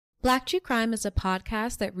Black True Crime is a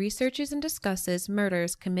podcast that researches and discusses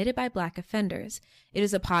murders committed by Black offenders. It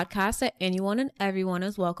is a podcast that anyone and everyone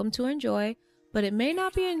is welcome to enjoy, but it may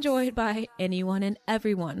not be enjoyed by anyone and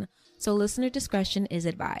everyone, so listener discretion is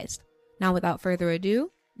advised. Now, without further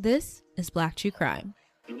ado, this is Black True Crime.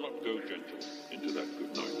 Do not go gentle into that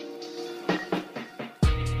good night.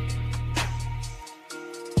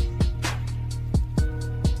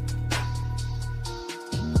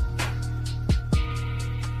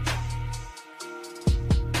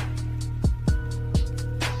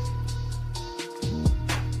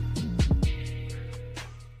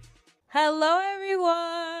 Hello,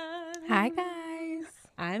 everyone. Hi, guys.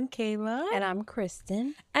 I'm Kayla. And I'm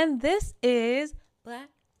Kristen. And this is Black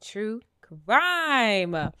True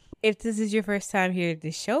Crime. If this is your first time here at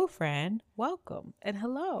the show, friend, welcome and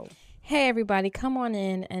hello. Hey, everybody. Come on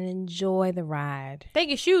in and enjoy the ride. Take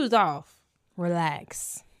your shoes off.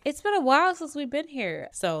 Relax. It's been a while since we've been here,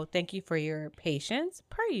 so thank you for your patience,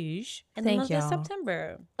 per usual, in the month of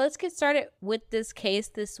September. Let's get started with this case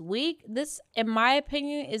this week. This, in my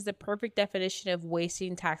opinion, is the perfect definition of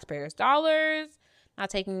wasting taxpayers' dollars, not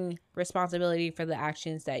taking responsibility for the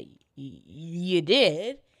actions that you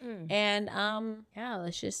did. And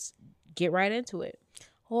let's just get right into it.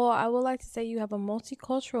 Well, I would like to say you have a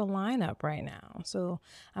multicultural lineup right now, so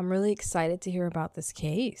I'm really excited to hear about this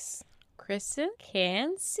case. Kristen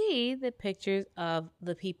can see the pictures of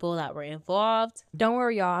the people that were involved. Don't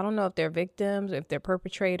worry, y'all. I don't know if they're victims or if they're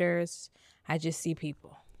perpetrators. I just see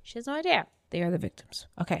people. She has no idea. They are the victims.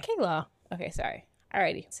 Okay. Kayla. Okay, sorry.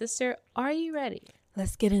 Alrighty. Sister, are you ready?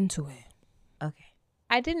 Let's get into it. Okay.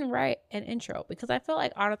 I didn't write an intro because I felt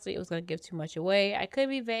like, honestly, it was going to give too much away. I could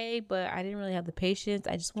be vague, but I didn't really have the patience.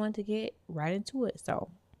 I just wanted to get right into it.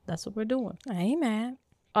 So that's what we're doing. I ain't mad.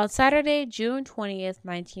 On Saturday, June 20th,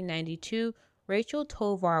 1992, Rachel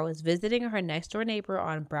Tovar was visiting her next-door neighbor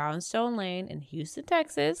on Brownstone Lane in Houston,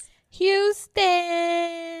 Texas.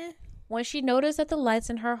 Houston! When she noticed that the lights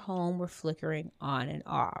in her home were flickering on and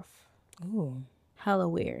off. Ooh. Hella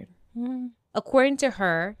weird. Mm. According to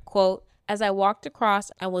her, quote, "As I walked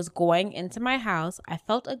across and was going into my house, I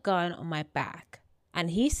felt a gun on my back.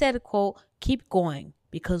 And he said, quote, 'Keep going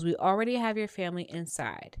because we already have your family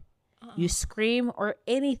inside. You scream or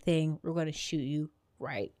anything, we're going to shoot you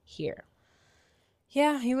right here.'"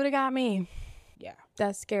 Yeah, he would have got me. Yeah.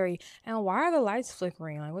 That's scary. And why are the lights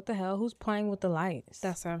flickering? Like, what the hell? Who's playing with the lights?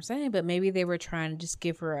 That's what I'm saying. But maybe they were trying to just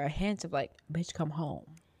give her a hint of like, bitch, come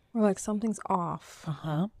home. Or like something's off.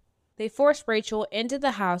 Uh-huh. They forced Rachel into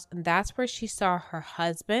the house, and that's where she saw her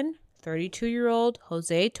husband, 32-year-old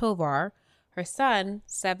Jose Tovar, her son,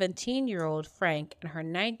 17-year-old Frank, and her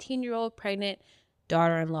 19-year-old pregnant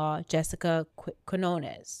daughter-in-law, Jessica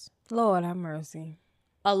Quinones. Lord have mercy.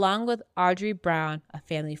 Along with Audrey Brown, a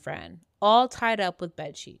family friend, all tied up with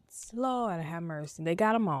bed sheets. Lord have mercy. They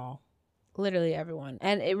got them all. Literally everyone.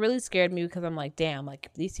 And it really scared me because I'm like, damn, like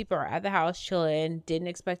these people are at the house chilling, didn't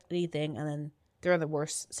expect anything, and then they're in the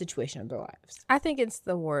worst situation of their lives. I think it's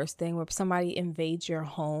the worst thing where somebody invades your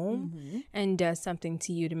home and does something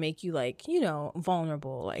to you to make you like, you know,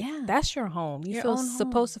 vulnerable. Like, yeah, that's your home. You feel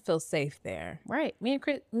supposed to feel safe there. Right. Me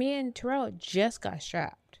and Terrell just got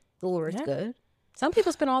strapped. The Lord is good. Some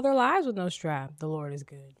people spend all their lives with no strap. The Lord is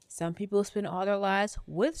good. Some people spend all their lives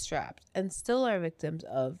with straps and still are victims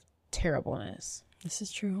of terribleness. This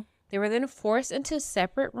is true. They were then forced into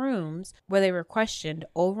separate rooms where they were questioned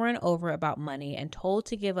over and over about money and told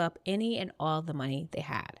to give up any and all the money they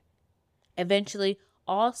had. Eventually,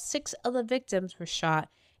 all 6 of the victims were shot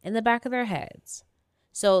in the back of their heads.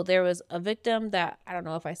 So there was a victim that, I don't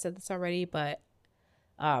know if I said this already, but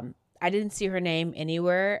I didn't see her name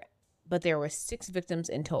anywhere, but there were 6 victims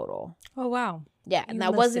in total. Oh, wow. Yeah, and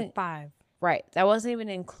that wasn't 5. Right. That wasn't even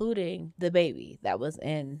including the baby that was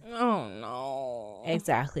in. Oh, no.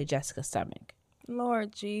 Exactly. Jessica's stomach.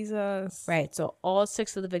 Lord Jesus. Right. So all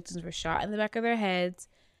 6 of the victims were shot in the back of their heads.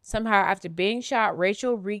 Somehow, after being shot,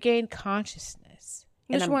 Rachel regained consciousness.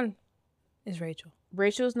 Which one is Rachel?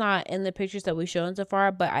 Rachel's not in the pictures that we've shown so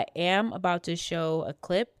far, but I am about to show a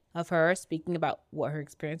clip of her speaking about what her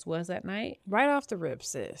experience was that night. Right off the rip,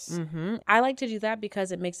 sis. Mm-hmm. I like to do that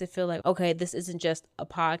because it makes it feel like, okay, this isn't just a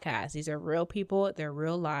podcast. These are real people, they're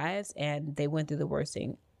real lives, and they went through the worst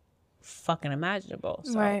thing fucking imaginable.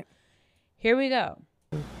 So right. Here we go.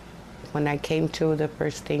 When I came to, the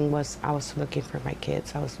first thing was I was looking for my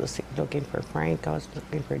kids. I was looking for Frank. I was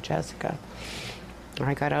looking for Jessica.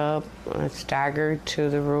 I got up, I staggered to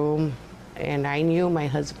the room, and I knew my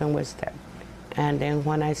husband was there. And then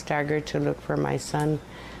when I staggered to look for my son,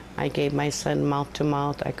 I gave my son mouth to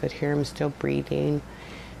mouth. I could hear him still breathing.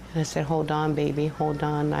 And I said, hold on, baby, hold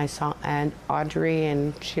on. I saw Aunt Audrey,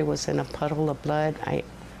 and she was in a puddle of blood.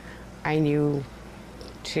 I knew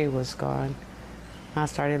she was gone. I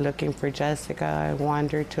started looking for Jessica. I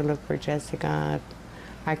wandered to look for Jessica.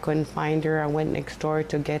 I couldn't find her. I went next door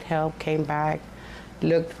to get help, came back,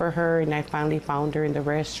 looked for her, and I finally found her in the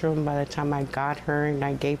restroom. By the time I got her and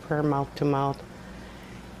I gave her mouth to mouth,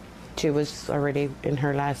 she was already in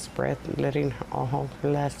her last breath, letting all her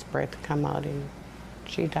last breath come out, and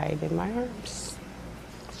she died in my arms.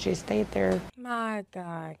 She stayed there. My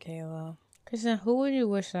God, Kayla. Kristen, who would you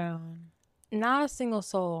wish that on? Not a single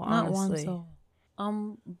soul, Not honestly. one soul.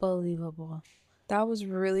 Unbelievable. That was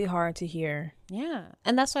really hard to hear. Yeah.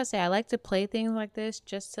 And that's why I say I like to play things like this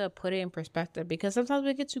just to put it in perspective, because sometimes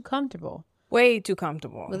we get too comfortable. Way too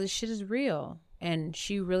comfortable. But this shit is real. And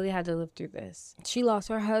she really had to live through this. She lost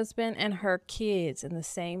her husband and her kids in the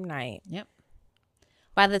same night. Yep.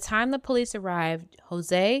 By the time the police arrived,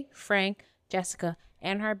 Jose, Frank, Jessica,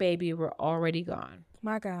 and her baby were already gone.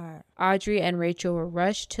 My God. Audrey and Rachel were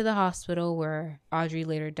rushed to the hospital, where Audrey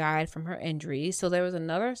later died from her injuries. So there was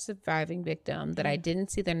another surviving victim that I didn't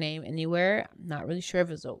see their name anywhere. I'm not really sure if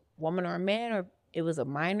it was a woman or a man, or it was a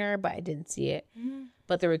minor, but I didn't see it.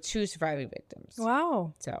 But there were 2 surviving victims.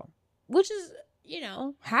 Wow. So, which is, you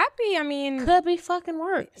know, Happy. I mean, could be fucking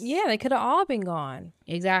worse. yeah, they could have all been gone.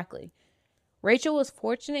 Exactly. Rachel was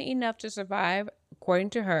fortunate enough to survive.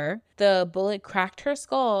 According to her, the bullet cracked her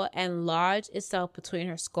skull and lodged itself between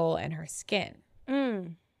her skull and her skin.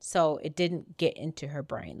 So it didn't get into her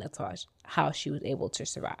brain. That's how she was able to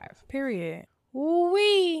survive. Period.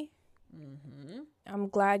 Woo-wee. I'm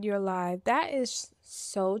glad you're alive. That is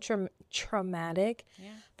so traumatic. Yeah.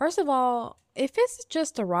 First of all, if it's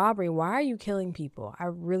just a robbery, why are you killing people? I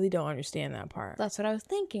really don't understand that part. That's what I was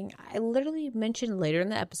thinking. I literally mentioned later in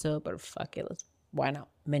the episode, but fuck it. Why not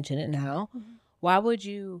mention it now? Why would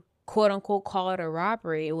you, quote unquote, call it a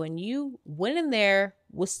robbery when you went in there,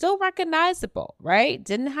 was still recognizable, right?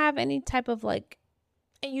 Didn't have any type of like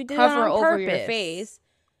And you did cover it on over purpose. your face.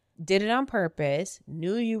 Did it on purpose,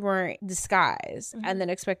 knew you weren't disguised, and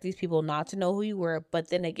then expect these people not to know who you were. But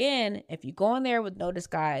then again, if you go in there with no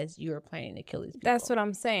disguise, you were planning to kill these people. That's what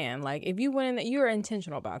I'm saying. Like, if you went in there, you were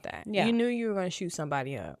intentional about that. Yeah. You knew you were going to shoot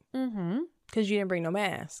somebody up. Because you didn't bring no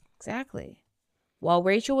mask. Exactly. While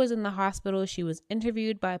Rachel was in the hospital, she was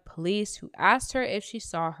interviewed by police who asked her if she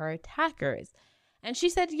saw her attackers. And she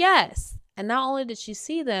said yes. And not only did she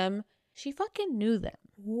see them, she fucking knew them.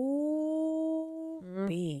 Ooh,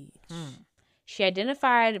 bitch. She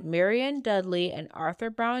identified Marion Dudley and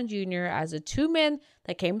Arthur Brown Jr. as the 2 men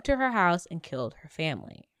that came to her house and killed her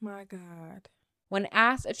family. My God. When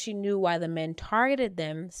asked if she knew why the men targeted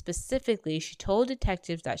them specifically, she told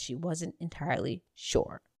detectives that she wasn't entirely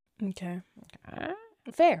sure. Okay.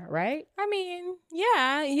 Fair, right? I mean,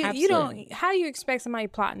 yeah. You don't. How do you expect somebody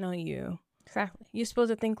plotting on you? Exactly. You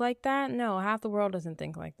supposed to think like that? No, half the world doesn't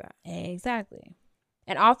think like that. Exactly.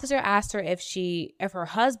 An officer asked her if her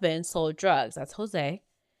husband sold drugs. That's Jose.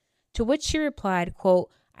 To which she replied,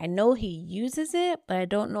 quote, "I know he uses it, but I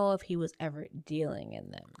don't know if he was ever dealing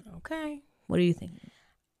in them." Okay. What do you think?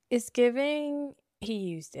 It's giving he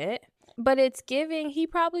used it, but it's giving he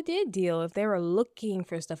probably did deal if they were looking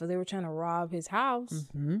for stuff, if they were trying to rob his house.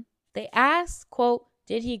 They asked, quote,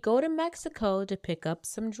 "Did he go to Mexico to pick up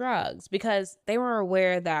some drugs?" Because they were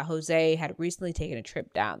aware that Jose had recently taken a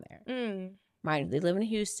trip down there. Mind you, they live in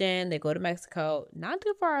Houston. They go to Mexico. Not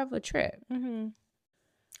too far of a trip.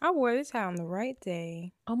 I wore this hat on the right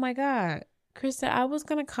day. Oh my God. Krista, I was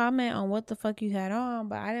going to comment on what the fuck you had on,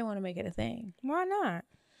 but I didn't want to make it a thing. Why not?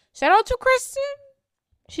 Shout out to Kristen.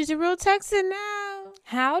 She's a real Texan now.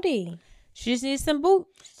 Howdy. She just needs some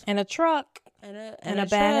boots. And a truck. And a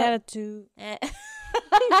bad attitude.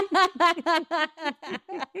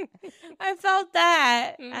 I felt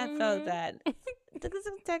that.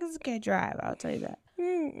 Texas can't drive, I'll tell you that.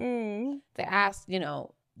 They asked,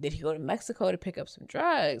 did he go to Mexico to pick up some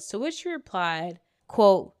drugs? To which she replied,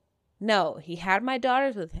 quote, "No, he had my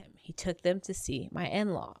daughters with him. He took them to see my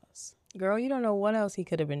in-laws." Girl, you don't know what else he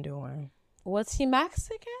could have been doing. Was he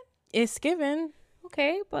Mexican? It's given.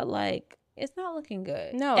 Okay, but it's not looking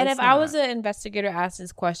good. No, and it's if I not. was an investigator asking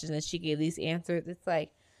this question and she gave these answers, it's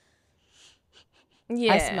like,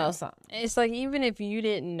 yeah, I smell something. It's like, even if you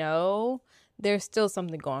didn't know, there's still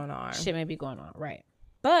something going on. Shit may be going on, right?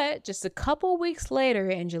 But just a couple weeks later,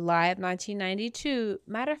 in July of 1992,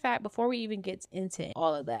 matter of fact, before we even get into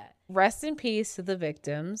all of that, rest in peace to the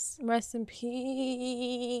victims. Rest in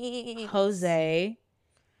peace. Jose,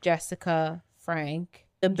 Jessica, Frank,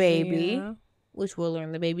 the baby, Yeah. which we'll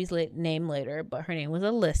learn the baby's name later, but her name was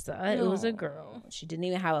Alyssa. It was a girl. She didn't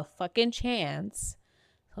even have a fucking chance.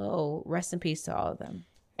 So rest in peace to all of them.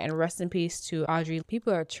 And rest in peace to Audrey.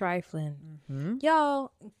 People are trifling.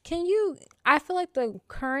 Y'all, I feel like the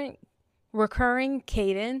current recurring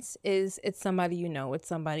cadence is it's somebody you know. It's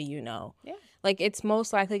somebody you know. Yeah. Like, it's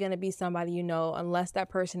most likely going to be somebody you know, unless that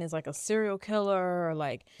person is like a serial killer or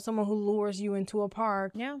like someone who lures you into a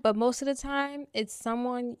park. Yeah. But most of the time, it's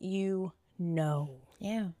someone you know.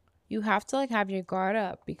 Yeah. You have to like have your guard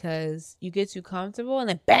up because you get too comfortable and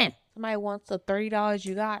then bam, somebody wants the $30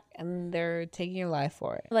 you got and they're taking your life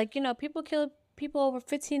for it. Like, people kill people over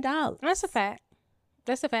 $15. That's a fact.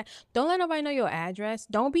 That's a fact. Don't let nobody know your address.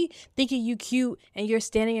 Don't be thinking you cute and you're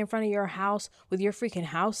standing in front of your house with your freaking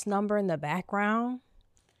house number in the background.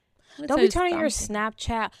 Don't be turning your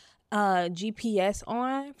Snapchat GPS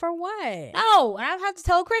on for what? No, I have to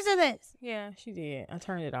tell Krista this. Yeah, she did. I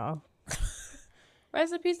turned it off.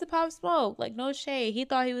 Rest in peace to Pop Smoke. Like, no shade. He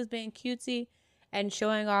thought he was being cutesy and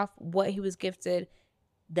showing off what he was gifted.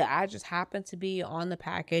 The address happened to be on the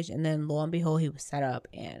package, and then lo and behold, he was set up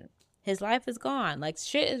and his life is gone. Like,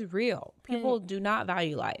 shit is real. People do not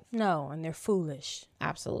value life. No, and they're foolish.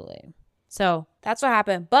 Absolutely. So that's what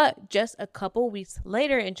happened. But just a couple weeks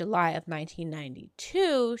later, in July of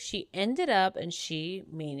 1992, she ended up, and she,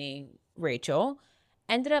 meaning Rachel,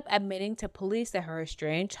 ended up admitting to police that her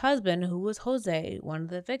estranged husband, who was Jose, one of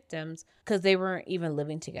the victims, because they weren't even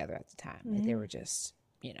living together at the time. Like, they were just,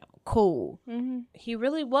 cool. He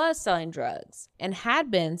really was selling drugs and had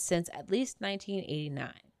been since at least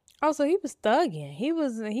 1989. Oh, so he was thugging. He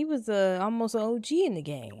was almost an OG in the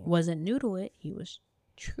game. Wasn't new to it. He was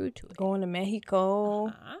true to it. Going to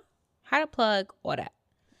Mexico. Had a plug, all that.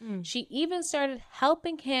 She even started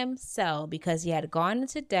helping him sell because he had gone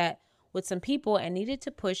into debt with some people and needed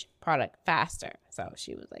to push product faster. So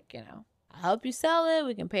she was like, I'll help you sell it.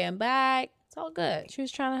 We can pay him back. It's all good. She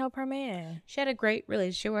was trying to help her man. She had a great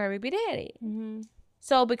relationship with her baby daddy.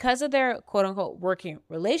 So because of their quote unquote working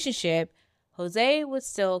relationship, Jose would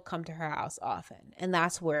still come to her house often, and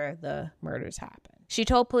that's where the murders happened. She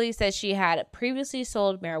told police that she had previously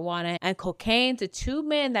sold marijuana and cocaine to two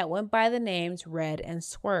men that went by the names Red and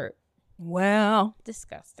Squirt. Well,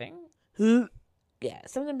 Disgusting. Yeah,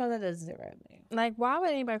 something about that doesn't sit right with me. like, why would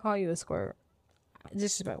anybody call you a squirt?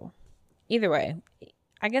 Disrespectful. Either way,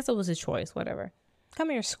 I guess it was a choice, whatever. Come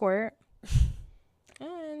here, squirt.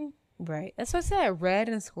 Right. That's what I said, Red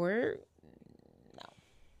and Squirt. No.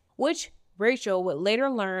 Which Rachel would later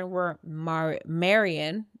learn were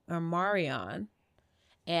Marion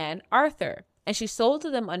and Arthur, and she sold to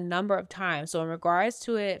them a number of times. So in regards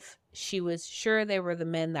to if she was sure they were the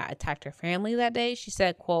men that attacked her family that day, she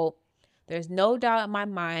said, quote, "There's no doubt in my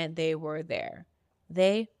mind they were there.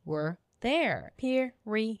 They were there. Period.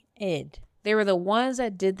 They were the ones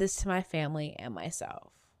that did this to my family and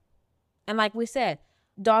myself." And like we said,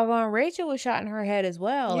 doggone Rachel was shot in her head as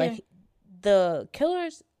well. Yeah. Like, the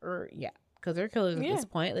killers, because they're killers at this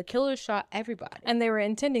point. The killers shot everybody. And they were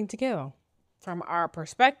intending to kill. From our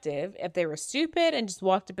perspective, if they were stupid and just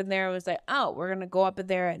walked up in there and was like, oh, we're going to go up in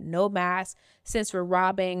there at no mask, since we're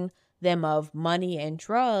robbing them of money and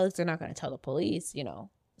drugs, they're not going to tell the police,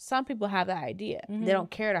 Some people have that idea. They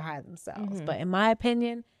don't care to hide themselves. But in my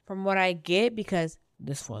opinion, from what I get, because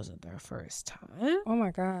this wasn't their first time. Oh,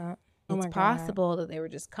 my God. It's possible that they were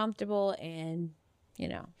just comfortable and,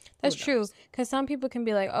 That's true. Because some people can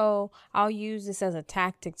be like, oh, I'll use this as a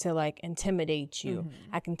tactic to, like, intimidate you.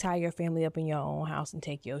 I can tie your family up in your own house and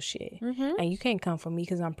take your shit. And you can't come for me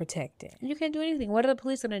because I'm protected. You can't do anything. What are the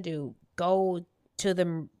police going to do? Go to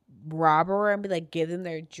the robber and be like, give them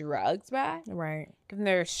their drugs back? Right. Give them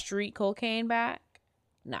their street cocaine back?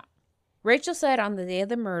 No. Rachel said on the day of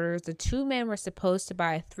the murders, the two men were supposed to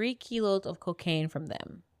buy 3 kilos of cocaine from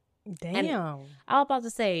them. Damn. And I was about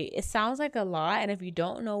to say, it sounds like a lot. And if you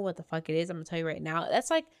don't know what the fuck it is, I'm going to tell you right now.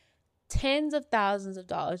 That's like tens of thousands of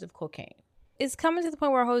dollars of cocaine. It's coming to the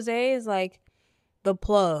point where Jose is like the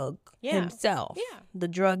plug himself. Yeah. The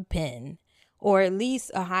drug pen. Or at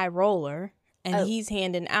least a high roller. And he's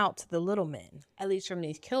handing out to the little men. At least from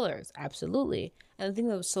these killers. Absolutely. And the thing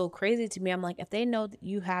that was so crazy to me, I'm like, if they know that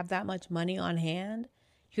you have that much money on hand,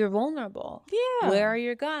 you're vulnerable. Yeah. Where are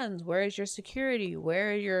your guns? Where is your security?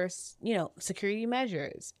 Where are your, security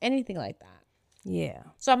measures? Anything like that. Yeah.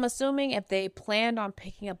 So I'm assuming if they planned on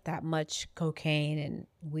picking up that much cocaine and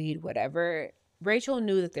weed, whatever, Rachel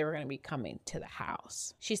knew that they were going to be coming to the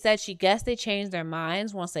house. She said she guessed they changed their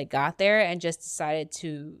minds once they got there and just decided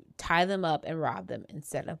to tie them up and rob them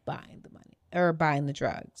instead of buying the money or buying the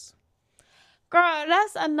drugs. Girl,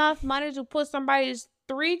 that's enough money to put somebody's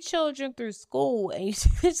 3 children through school, and you're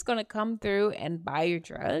just going to come through and buy your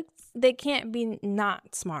drugs? they can't be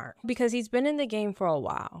not smart because he's been in the game for a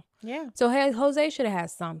while. Yeah. So Jose should have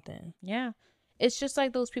had something. Yeah. It's just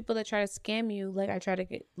like those people that try to scam you.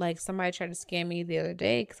 Like somebody tried to scam me the other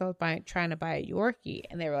day because I was trying to buy a Yorkie.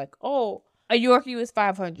 And they were like, oh, a Yorkie was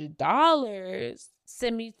 $500.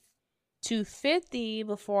 Send me $250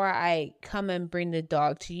 before I come and bring the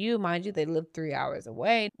dog to you. Mind you, they live 3 hours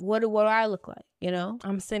away. What do I look like? You know?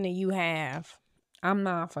 I'm sending you half. I'm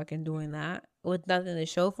not fucking doing that. With nothing to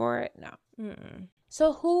show for it? No. Mm-mm.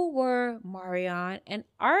 So who were Marion and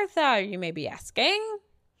Arthur, you may be asking?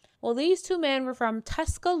 Well, these two men were from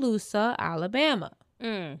Tuscaloosa, Alabama.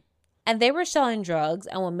 And they were selling drugs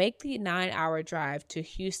and would make the 9-hour drive to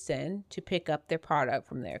Houston to pick up their product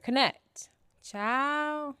from their connect.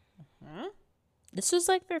 Child. This was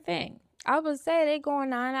like their thing. I would say they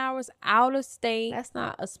going 9 hours out of state. That's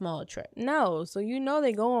not a small trip. No, so you know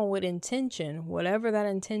they going with intention, whatever that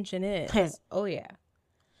intention is. Oh, yeah.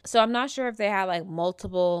 So I'm not sure if they had like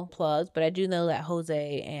multiple plugs, but I do know that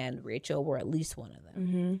Jose and Rachel were at least one of them.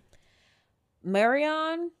 Mm-hmm.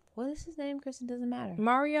 Marion, what is his name, Kristen? Doesn't matter.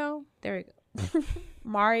 Mario? There we go.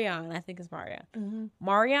 Marion, I think it's Marion. Mm-hmm.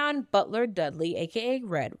 Marion Butler Dudley, a.k.a.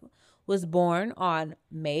 Red, was born on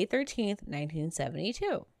May 13th,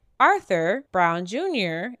 1972. Arthur Brown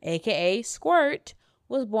Jr., a.k.a. Squirt,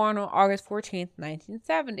 was born on August 14th,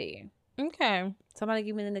 1970. Okay. Somebody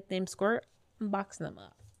give me the nickname Squirt. I'm boxing them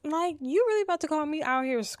up. Like, you really about to call me out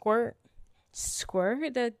here Squirt?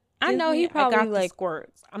 Squirt? I know he probably I got like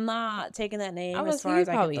Squirts. I'm not taking that name I was as far as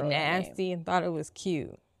I probably can throw that nasty name. and thought it was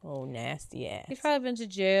cute. Oh, nasty ass. He's probably been to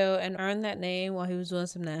jail and earned that name while he was doing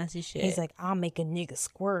some nasty shit. He's like, I'll make a nigga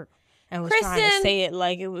squirt. And was trying Kristen! to say it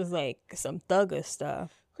like it was like some thugger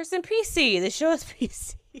stuff. Kristen, PC. The show is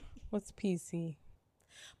PC. What's PC?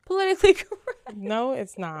 Politically correct. No,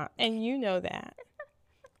 it's not. And you know that.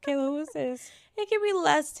 Kayla, who is this? It can be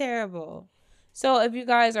less terrible. So if you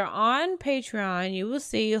guys are on Patreon, you will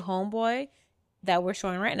see homeboy that we're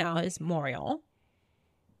showing right now is Morial.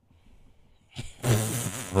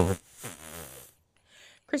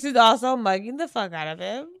 Chris is also mugging the fuck out of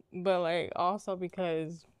him. But like also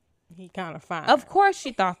because he kind of fine. Of course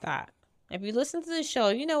she thought that. If you listen to the show,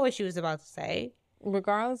 you know what she was about to say.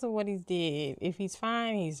 Regardless of what he did, if he's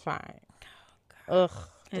fine, he's fine. Oh, ugh,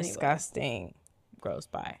 Anyway. disgusting. Gross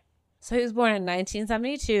by. So he was born in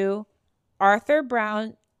 1972. Arthur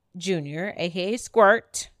Brown Jr., aka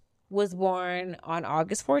Squirt, was born on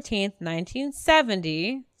August 14th,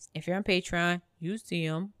 1970. If you're on Patreon, you see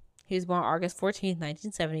him. He was born August 14th,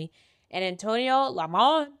 1970. And Antonio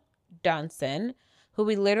Lamont Dunson, who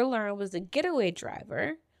we later learned was the getaway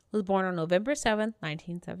driver, was born on November 7th,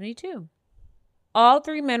 1972. All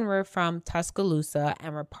three men were from Tuscaloosa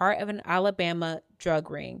and were part of an Alabama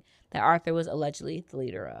drug ring that Arthur was allegedly the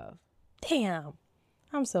leader of. Damn.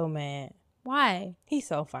 I'm so mad. Why? He's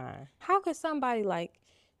so fine. How could somebody like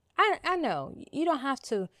I know you don't have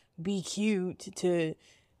to be cute to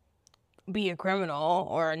be a criminal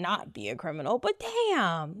or not be a criminal, but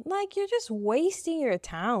damn, like you're just wasting your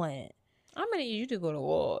talent. I'm gonna need you to go to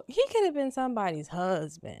war. He could have been somebody's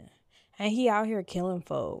husband and he out here killing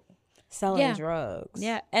folk, selling drugs.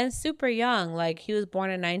 Yeah, and super young. Like, he was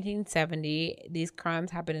born in 1970. These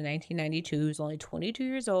crimes happened in 1992. He was only 22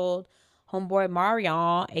 years old. Homeboy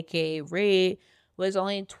Marion, a.k.a. Red, was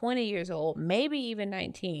only 20 years old, maybe even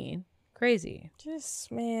 19. Crazy.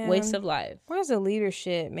 Just, man. Waste of life. Where's the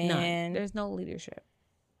leadership, man? None. There's no leadership.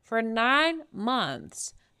 For 9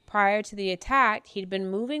 months prior to the attack, he'd been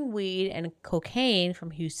moving weed and cocaine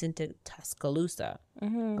from Houston to Tuscaloosa.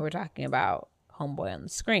 Mm-hmm. We're talking about homeboy on the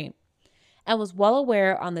screen. And was well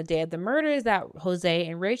aware on the day of the murders that Jose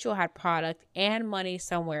and Rachel had product and money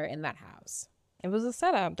somewhere in that house. It was a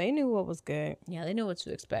setup. They knew what was good. Yeah, they knew what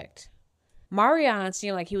to expect. Marion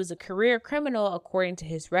seemed like he was a career criminal according to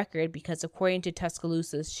his record because according to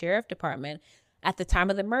Tuscaloosa's sheriff department, at the time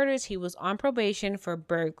of the murders, he was on probation for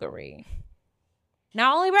burglary.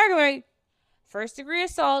 Not only burglary, first-degree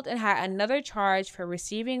assault, and had another charge for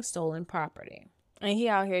receiving stolen property. And he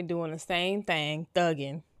out here doing the same thing,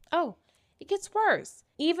 thugging. Oh, it gets worse.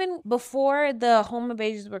 Even before the home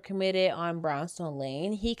invasions were committed on Brownstone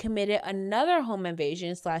Lane, he committed another home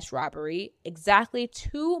invasion / robbery exactly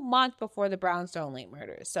 2 months before the Brownstone Lane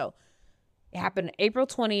murders. So it happened April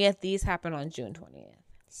 20th. These happened on June 20th.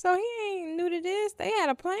 So he ain't new to this. They had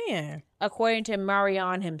a plan. According to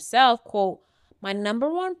Marion himself, quote, "My number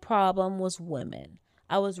one problem was women.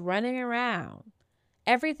 I was running around.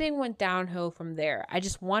 Everything went downhill from there. I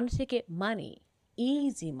just wanted to get money,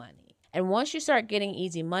 easy money. And once you start getting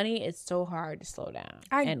easy money, it's so hard to slow down."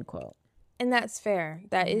 End quote. And that's fair.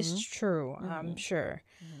 That is true, I'm sure.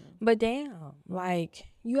 But damn,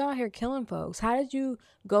 like, You out here killing folks. How did you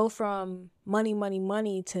go from money, money,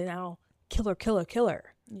 money to now killer, killer,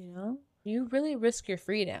 killer? You know? You really risk your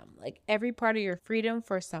freedom. Like, every part of your freedom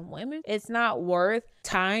for some women, it's not worth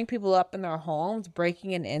tying people up in their homes,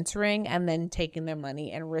 breaking and entering, and then taking their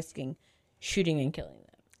money and risking shooting and killing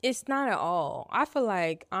them. It's not at all. I feel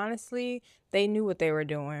like, honestly, they knew what they were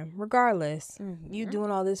doing. Regardless, you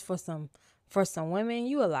doing all this for some women,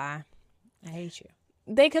 you a lie. I hate you.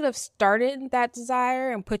 They could have started that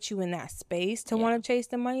desire and put you in that space to want to chase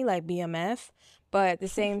the money, like BMF. But at the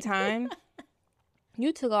same time,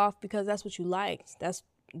 you took off because that's what you liked. That's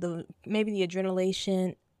maybe the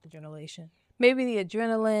adrenaline,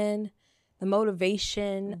 the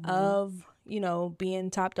motivation of, being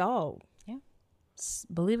top dog. Yeah. It's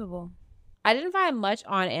believable. I didn't find much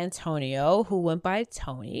on Antonio, who went by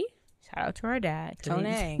Tony. Shout out to our dad.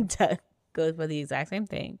 Tony. Goes by the exact same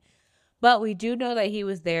thing. But we do know that he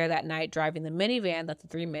was there that night driving the minivan that the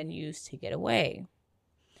three men used to get away.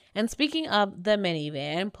 And speaking of the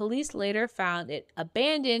minivan, police later found it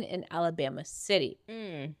abandoned in Alabama City.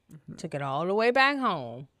 Took it all the way back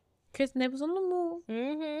home. Chris was on the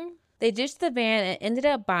move. They ditched the van and ended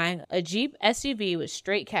up buying a Jeep SUV with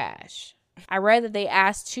straight cash. I read that they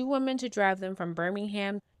asked two women to drive them from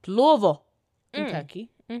Birmingham to Louisville,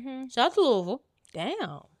 Kentucky. Shout out to Louisville.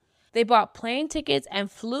 Damn. They bought plane tickets and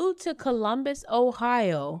flew to Columbus,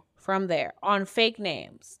 Ohio from there on fake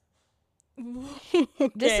names.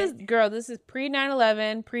 This is pre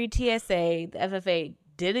 9/11, pre TSA. The FFA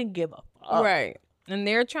didn't give a fuck. Right. And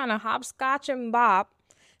they're trying to hopscotch and bop.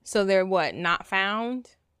 So they're not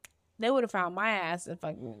found? They would have found my ass in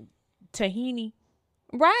fucking Tahini.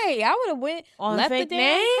 Right. I would have went On left a fake the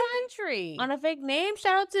damn name? country. On a fake name.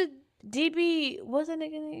 Shout out to DB, what's that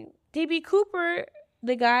nigga name? DB Cooper,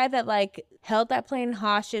 the guy that held that plane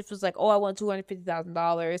hostage, was like, oh, I want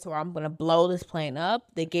 $250,000 or I'm going to blow this plane up.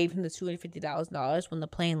 They gave him the $250,000 when the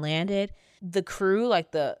plane landed. The crew,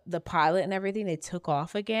 the pilot and everything, they took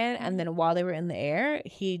off again. And then while they were in the air,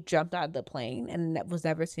 he jumped out of the plane and was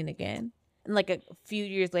never seen again. And a few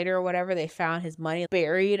years later or whatever, they found his money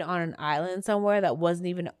buried on an island somewhere that wasn't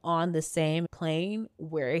even on the same plane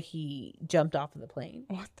where he jumped off of the plane.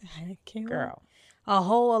 What the heck, girl? A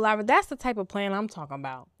whole elaborate. That's the type of plan I'm talking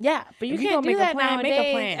about. Yeah, but you can't do make that a plan, nowadays. make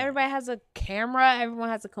a plan. Everybody has a camera. Everyone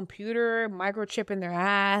has a computer, microchip in their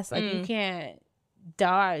ass. You can't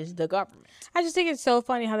dodge the government. I just think it's so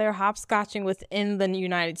funny how they're hopscotching within the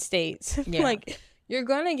United States. Yeah. You're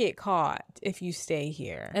going to get caught if you stay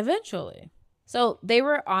here. Eventually. So they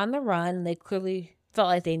were on the run. And they clearly felt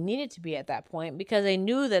like they needed to be at that point because they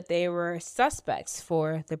knew that they were suspects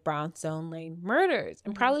for the Brownstone Lane murders.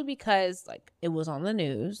 And probably because it was on the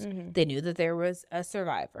news. They knew that there was a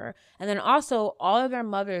survivor. And then also all of their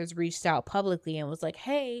mothers reached out publicly and was like,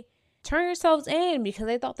 hey, turn yourselves in, because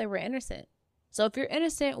they thought they were innocent. So if you're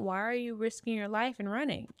innocent, why are you risking your life and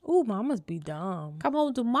running? Ooh, mamas be dumb. Come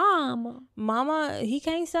home to mom. Mama, he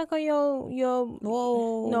can't suck on your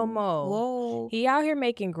Whoa. no more. Whoa. He out here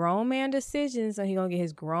making grown man decisions, so he gonna get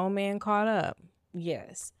his grown man caught up.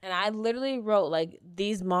 Yes. And I literally wrote,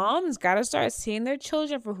 these moms gotta start seeing their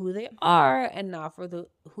children for who they are and not for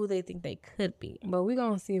who they think they could be. But we're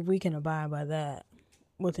gonna see if we can abide by that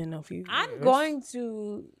within a few years.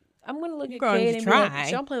 I'm going to look at Kate and be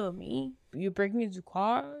like, don't play with me. You're breaking into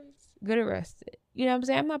cars, get arrested. You know what I'm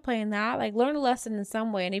saying? I'm not playing that. Learn a lesson in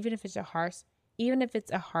some way, and even if it's a harsh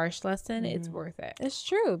lesson, it's worth it. It's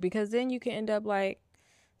true, because then you can end up like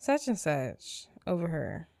such and such over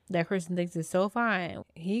her. That person thinks it's so fine.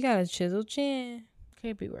 He got a chiseled chin.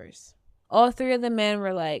 Can't be worse. All three of the men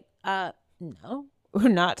were like, no, we're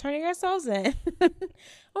not turning ourselves in.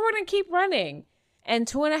 We're gonna keep running. And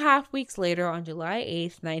 2.5 weeks later, on July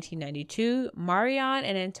 8th, 1992, Marion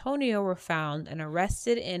and Antonio were found and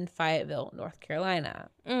arrested in Fayetteville, North Carolina.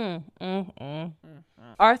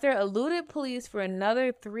 Arthur eluded police for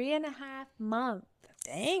another 3.5 months.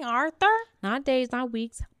 Dang, Arthur. Not days, not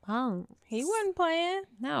weeks, months. He wasn't playing.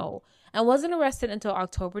 No. And wasn't arrested until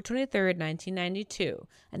October 23rd, 1992.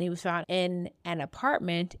 And he was found in an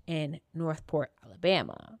apartment in Northport,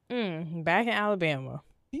 Alabama. Back in Alabama.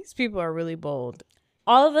 These people are really bold.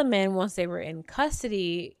 All of the men, once they were in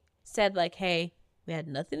custody, said hey, we had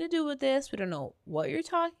nothing to do with this. We don't know what you're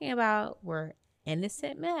talking about. We're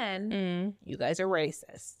innocent men. You guys are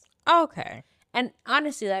racist. Okay. And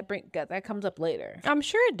honestly, that comes up later. I'm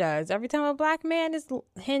sure it does. Every time a black man is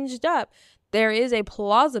hinged up, there is a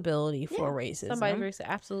plausibility for racism. Somebody's racist,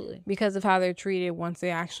 absolutely. Because of how they're treated once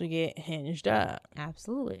they actually get hinged up.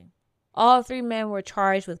 Absolutely. All three men were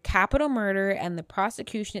charged with capital murder, and the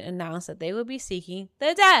prosecution announced that they would be seeking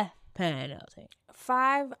the death penalty.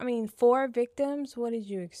 4 victims. What did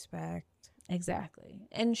you expect? Exactly.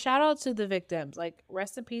 And shout out to the victims. Like,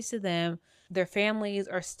 rest in peace to them. Their families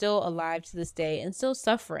are still alive to this day and still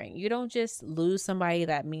suffering. You don't just lose somebody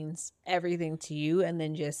that means everything to you and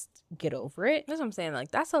then just get over it. That's what I'm saying.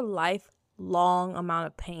 Like, that's a lifelong amount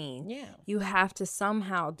of pain. Yeah. You have to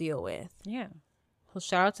somehow deal with. Yeah. So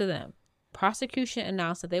shout out to them. Prosecution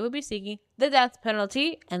announced that they would be seeking the death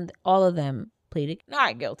penalty, and all of them pleaded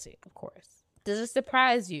not guilty, of course. Does it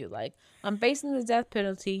surprise you? Like, I'm facing the death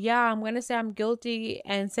penalty. Yeah, I'm going to say I'm guilty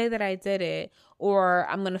and say that I did it. Or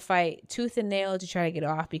I'm going to fight tooth and nail to try to get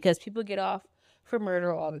off, because people get off for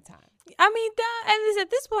murder all the time. I mean, at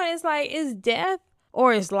this point, it's like, it's death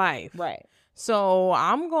or it's life. Right. So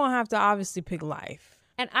I'm going to have to obviously pick life.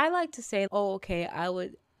 And I like to say, oh, okay, I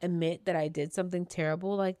would admit that I did something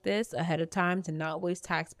terrible like this ahead of time to not waste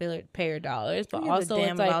taxpayer dollars. But also,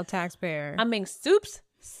 damn it's like, about taxpayer. I'm being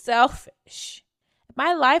selfish. If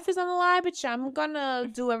my life is on the line, bitch, I'm gonna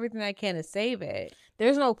do everything I can to save it.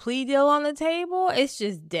 There's no plea deal on the table. It's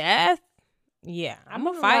just death. Yeah, I'm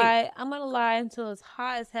gonna fight. I'm gonna lie until it's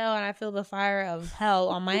hot as hell and I feel the fire of hell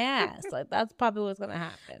on my ass. Like, that's probably what's gonna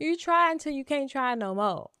happen. You try until you can't try no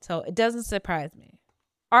more. So it doesn't surprise me.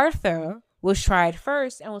 Arthur was tried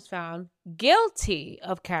first and was found guilty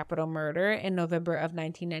of capital murder in November of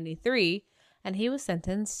 1993, and he was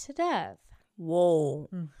sentenced to death. Whoa.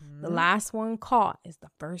 The last one caught is the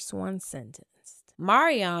first one sentenced.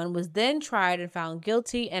 Marion was then tried and found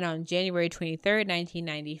guilty, and on January 23rd,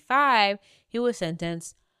 1995, he was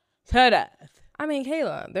sentenced to death. I mean,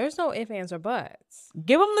 Kayla, there's no ifs, ands, or buts.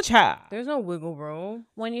 Give him the child. There's no wiggle room.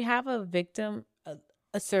 When you have a victim,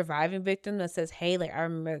 a surviving victim that says, hey, like, I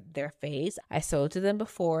remember their face. I sold to them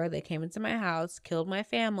before. They came into my house, killed my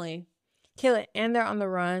family. Kill it, and they're on the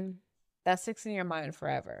run. That sticks in your mind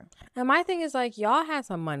forever. And my thing is, like, y'all had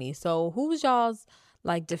some money. So who's y'all's,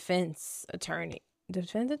 like, defense attorney?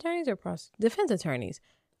 Defense attorneys or defense attorneys?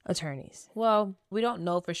 Attorneys. Well, we don't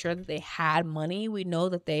know for sure that they had money. We know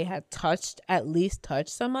that they had at least touched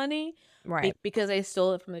some money. Right. Because they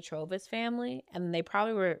stole it from the Trovis family, and they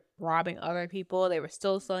probably were robbing other people. They were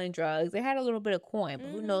still selling drugs. They had a little bit of coin,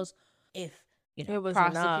 but who knows if, you know, It was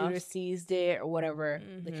prosecutor enough. seized it or whatever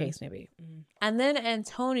the case may be. And then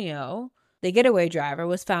Antonio, the getaway driver,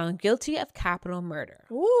 was found guilty of capital murder.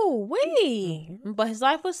 Ooh, wait. But his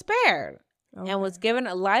life was spared and was given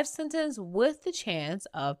a life sentence with the chance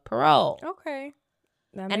of parole. Okay.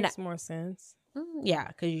 That And makes more sense. Yeah,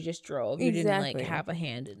 because you just drove. You didn't, like, have a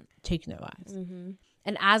hand in taking their lives.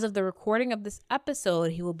 And as of the recording of this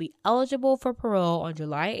episode, he will be eligible for parole on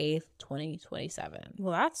July 8th, 2027.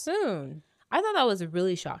 Well, that's soon. I thought that was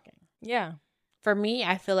really shocking. Yeah. For me,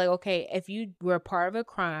 I feel like, okay, if you were a part of a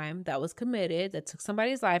crime that was committed, that took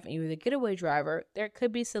somebody's life, and you were the getaway driver, there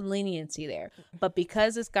could be some leniency there. But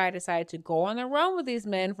because this guy decided to go on the run with these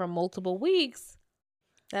men for multiple weeks,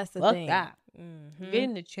 That's the fuck thing. that. Get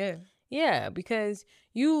in the chair. Yeah, because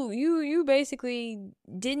you basically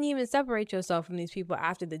didn't even separate yourself from these people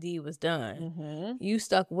after the deed was done. You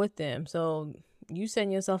stuck with them, so you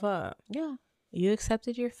setting yourself up. Yeah. You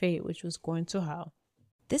accepted your fate, which was going to hell.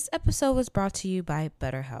 This episode was brought to you by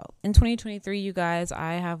BetterHelp. In 2023, you guys,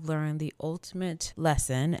 I have learned the ultimate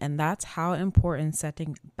lesson, and that's how important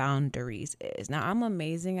setting boundaries is. Now, I'm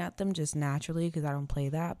amazing at them just naturally because I don't play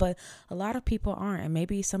that, but a lot of people aren't, and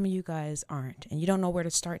maybe some of you guys aren't, and you don't know where to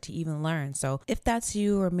start to even learn. So if that's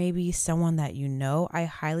you or maybe someone that you know, I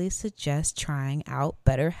highly suggest trying out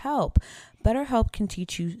BetterHelp. BetterHelp can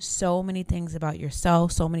teach you so many things about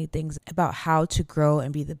yourself, so many things about how to grow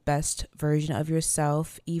and be the best version of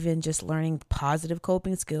yourself, even just learning positive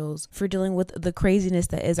coping skills for dealing with the craziness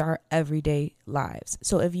that is our everyday lives.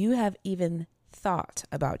 So if you have even thought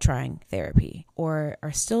about trying therapy or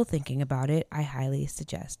are still thinking about it, I highly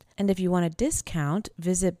suggest. And if you want a discount,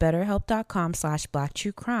 visit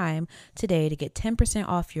betterhelp.com/blacktruecrime today to get 10%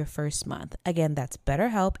 off your first month. Again, that's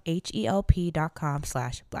betterhelp,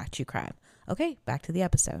 HELP.com/blacktruecrime. Okay, back to the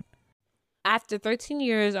episode. After 13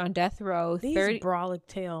 years on death row, These brolic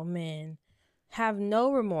tail men have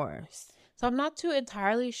no remorse. So I'm not too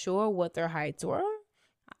entirely sure what their heights were.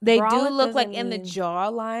 They do Brolic look like doesn't in the mean-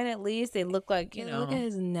 jawline, at least. They look like, you know. Look at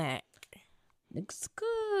his neck. Looks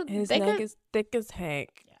good. His They neck could- is thick as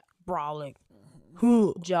heck. Brolic.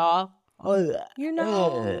 jaw. You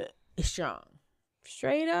know, It's strong.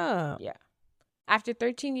 straight up. Yeah. After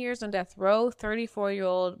 13 years on death row,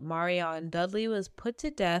 34-year-old Marion Dudley was put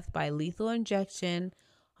to death by lethal injection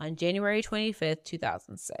on January 25th,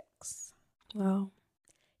 2006. Well,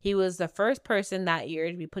 He was the first person that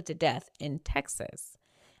year to be put to death in Texas.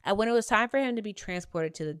 And when it was time for him to be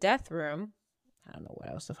transported to the death room, I don't know what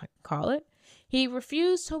else if I can call it. He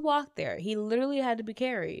refused to walk there. He literally had to be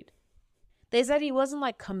carried. They said he wasn't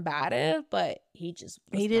like combative, but he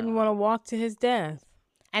didn't want to walk to his death.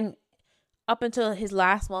 And up until his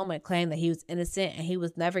last moment claimed that he was innocent, and he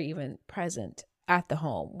was never even present at the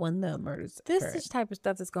home when the murders This occurred. is the type of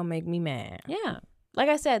stuff that's gonna make me mad. Yeah. Like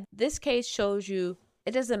I said, this case shows you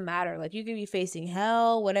it doesn't matter. Like, you could be facing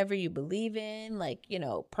hell, whatever you believe in, like, you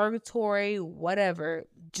know, purgatory, whatever,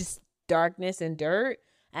 just darkness and dirt,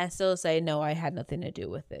 and still say, no, I had nothing to do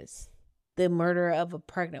with this. The murder of a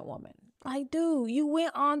pregnant woman. Like, dude, you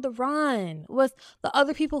went on the run with the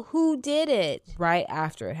other people who did it Right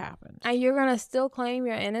after it happened. and you're gonna still claim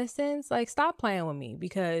your innocence. Like, stop playing with me,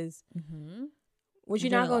 because what you're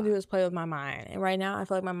Doing not a gonna lot. do is play with my mind. And right now I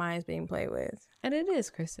feel like my mind is being played with. And it is,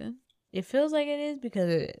 Kristen. It feels like it is because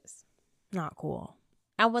it is. Not cool.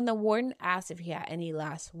 And when the warden asked if he had any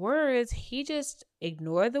last words, he just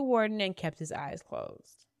ignored the warden and kept his eyes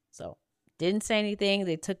closed. So, didn't say anything.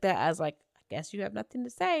 They took that as like, I guess you have nothing to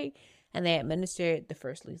say. And they administered the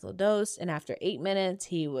first lethal dose. And after 8 minutes,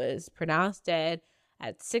 he was pronounced dead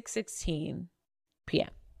at 6:16 p.m.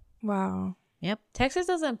 Wow. Yep. Texas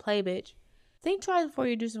doesn't play, bitch. Think twice before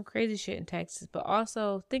you do some crazy shit in Texas. But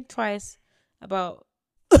also think twice about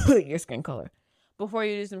your skin color before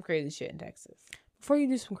you do some crazy shit in Texas. Before you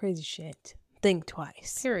do some crazy shit, think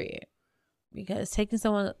twice. Period. Because taking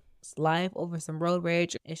someone's life over some road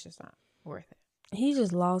rage, it's just not worth it. He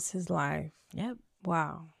just lost his life. Yep.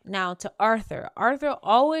 Wow. Now to Arthur. Arthur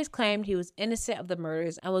always claimed he was innocent of the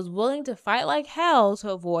murders and was willing to fight like hell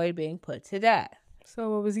to avoid being put to death.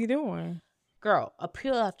 So what was he doing? Girl,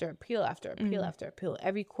 appeal after appeal after appeal after appeal.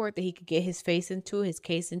 Every court that he could get his case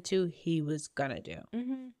into, he was gonna do.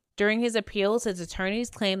 During his appeals, his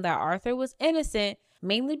attorneys claimed that Arthur was innocent,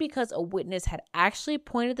 mainly because a witness had actually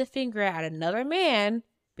pointed the finger at another man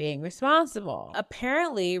being responsible.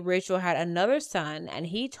 Apparently, Rachel had another son, and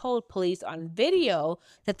he told police on video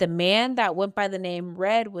that the man that went by the name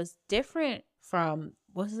Red was different from,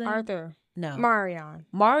 what's his name? Arthur. No. Marion.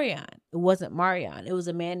 Marion. It wasn't Marion. It was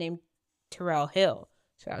a man named Terrell Hill.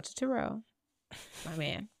 Shout out to Terrell, my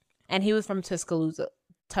man. And he was from Tuscaloosa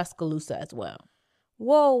as well.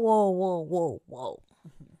 Whoa.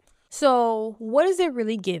 So what is it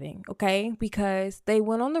really giving? Okay, because they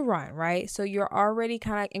went on the run, right? So you're already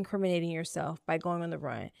kind of incriminating yourself by going on the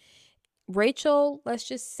run. Rachel, let's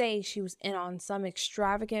just say she was in on some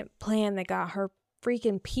extravagant plan that got her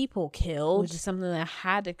freaking people killed, Which is something that I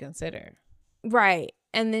had to consider. right?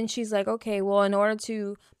 And then she's like, okay, well, in order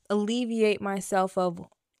to alleviate myself of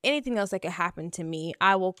anything else that could happen to me,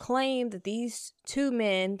 I will claim that these 3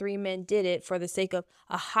 men did it for the sake of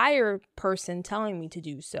a higher person telling me to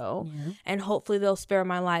do so. And hopefully they'll spare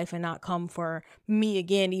my life and not come for me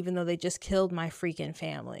again, even though they just killed my freaking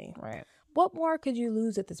family. Right. What more could you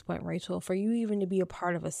lose at this point, Rachel, for you even to be a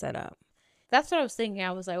part of a setup? That's what I was thinking.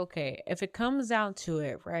 I was like, okay, if it comes down to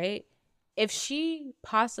it, right? If she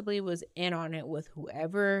possibly was in on it with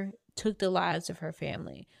whoever took the lives of her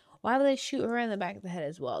family, why would they shoot her in the back of the head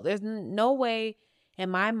as well? There's no way, in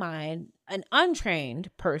my mind, an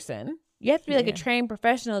untrained person, you have to be like a trained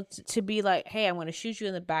professional to be like, hey, I'm going to shoot you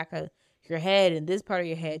in the back of your head and this part of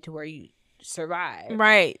your head to where you survive.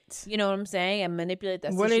 Right. You know what I'm saying? And manipulate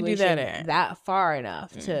that Where they situation do that at? that far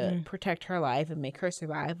enough to protect her life and make her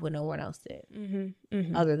survive when no one else did.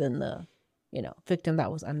 Other than the, victim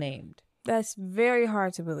that was unnamed. That's very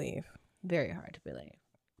hard to believe. Very hard to believe.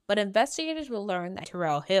 But investigators will learn that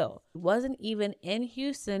Terrell Hill wasn't even in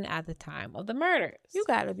Houston at the time of the murders. You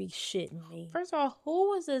gotta be shitting me. First of all, who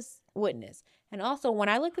was this witness? And also, when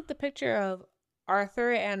I looked at the picture of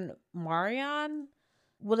Arthur and Marion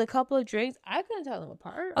with a couple of drinks, I couldn't tell them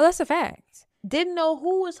apart. Oh, that's a fact. Didn't know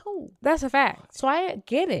who was who. That's a fact. So I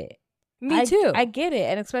get it. Me too. I get it.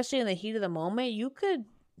 And especially in the heat of the moment, you could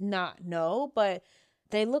not know, but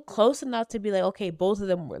they look close enough to be like, okay, both of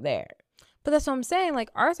them were there. But that's what I'm saying. Like,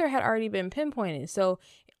 Arthur had already been pinpointed. So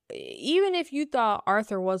even if you thought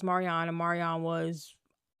Arthur was Marion and Marion was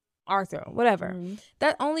Arthur, whatever,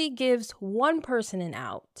 that only gives one person an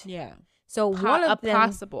out. Yeah. So one of them,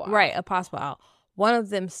 possible out. right, a possible out. One of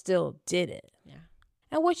them still did it. Yeah.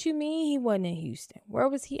 And what you mean he wasn't in Houston? Where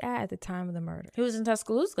was he at the time of the murder? He was in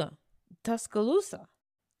Tuscaloosa.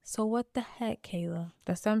 So what the heck, Kayla?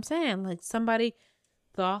 That's what I'm saying. Like, somebody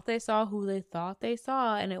thought they saw who they thought they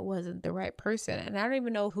saw, and it wasn't the right person. And I don't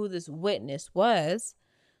even know who this witness was.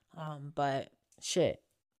 But shit.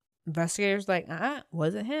 Investigators like,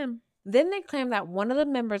 wasn't him. Then they claimed that one of the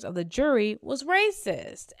members of the jury was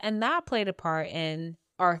racist, and that played a part in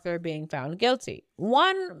Arthur being found guilty.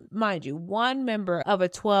 One member of a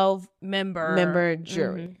 12-member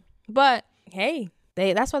jury. But hey,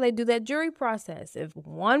 that's why they do that jury process. If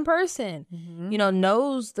one person,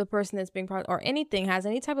 knows the person that's being or anything has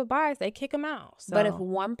any type of bias, they kick them out. So. But if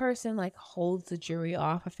one person like holds the jury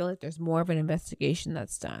off, I feel like there's more of an investigation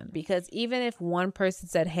that's done. Because even if one person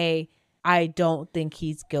said, hey, I don't think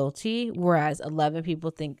he's guilty, whereas 11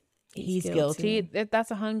 people think he's guilty,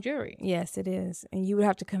 that's a hung jury. Yes, it is. And you would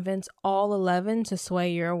have to convince all 11 to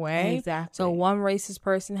sway your way. Exactly. So one racist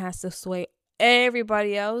person has to sway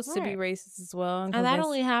everybody else to be racist as well. And that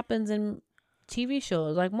only happens in TV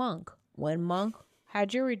shows like Monk. When Monk had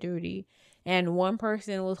jury duty and one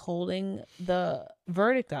person was holding the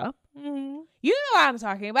verdict up. Mm-hmm. You know what I'm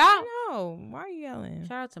talking about. No, why are you yelling?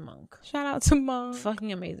 Shout out to Monk. Shout out to Monk.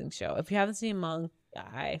 Fucking amazing show. If you haven't seen Monk,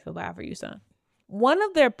 I feel bad for you, son. One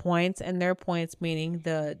of their points, and their points meaning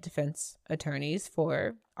the defense attorneys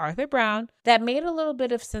for Arthur Brown, that made a little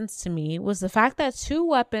bit of sense to me was the fact that 2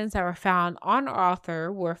 weapons that were found on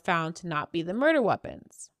Arthur were found to not be the murder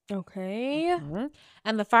weapons. Okay. Mm-hmm.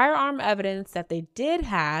 And the firearm evidence that they did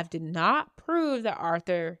have did not prove that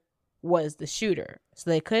Arthur was the shooter. So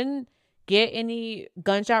they couldn't get any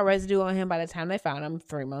gunshot residue on him by the time they found him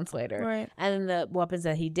 3 months later. Right. And then the weapons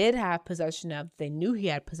that he did have possession of, they knew he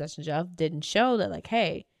had possession of, didn't show that, like,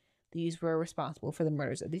 hey, these were responsible for the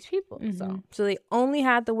murders of these people. Mm-hmm. So they only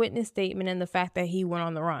had the witness statement and the fact that he went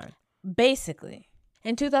on the run. Basically.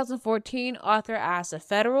 In 2014, Arthur asked a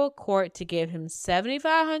federal court to give him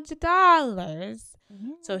 $7,500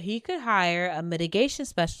 so he could hire a mitigation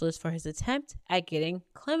specialist for his attempt at getting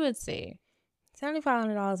clemency.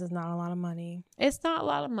 $7,500 is not a lot of money. It's not a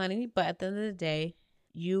lot of money, but at the end of the day,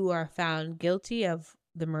 you are found guilty of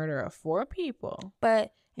the murder of 4 people.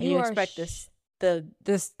 But you expect the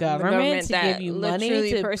government to give you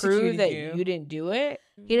money to prove that you didn't do it.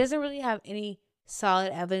 He doesn't really have any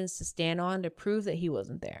solid evidence to stand on to prove that he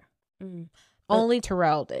wasn't there. Only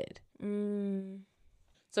Terrell did.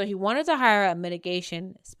 So he wanted to hire a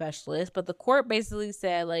mitigation specialist, but the court basically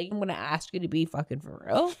said, like, I'm going to ask you to be fucking for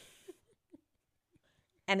real.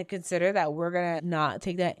 And to consider that we're going to not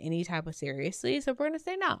take that any type of seriously. So we're going to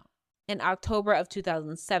say no. In October of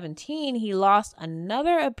 2017, he lost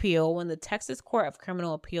another appeal when the Texas Court of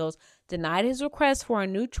Criminal Appeals denied his request for a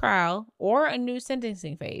new trial or a new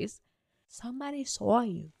sentencing phase. Somebody saw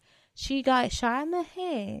you. She got shot in the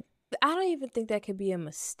head. I don't even think that could be a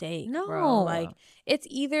mistake. No. Bro. Like, it's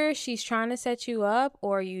either she's trying to set you up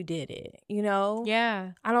or you did it, you know?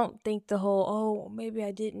 Yeah. I don't think the whole, oh, maybe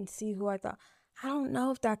I didn't see who I thought. I don't know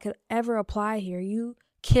if that could ever apply here. You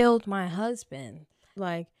killed my husband.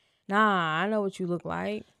 Like, nah, I know what you look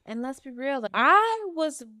like. And let's be real. I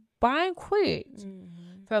was buying quids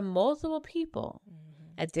from multiple people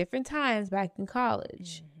at different times back in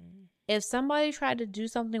college. If somebody tried to do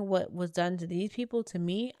something what was done to these people to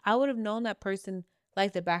me, I would have known that person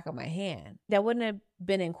like the back of my hand. That wouldn't have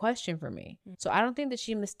been in question for me. So I don't think that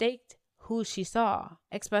she mistaked who she saw,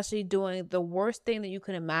 especially doing the worst thing that you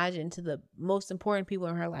could imagine to the most important people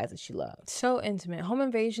in her life that she loved. So intimate. Home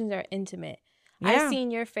invasions are intimate. Yeah. I've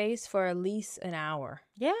seen your face for at least an hour.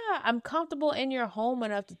 Yeah, I'm comfortable in your home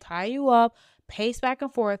enough to tie you up, pace back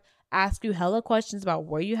and forth, ask you hella questions about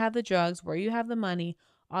where you have the drugs, where you have the money,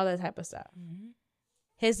 all that type of stuff.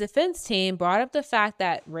 His defense team brought up the fact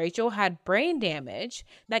that Rachel had brain damage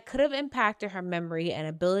that could have impacted her memory and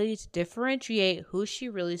ability to differentiate who she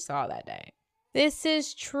really saw that day. This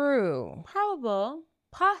is true. Probable.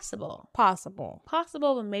 Possible,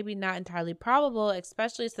 but maybe not entirely probable,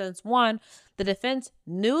 especially since, one, the defense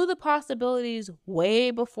knew the possibilities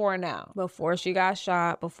way before now. Before she got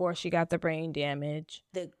shot, before she got the brain damage.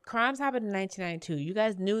 The crimes happened in 1992. You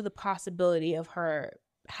guys knew the possibility of her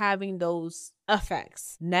having those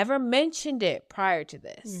effects. Never mentioned it prior to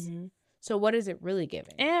this. So what is it really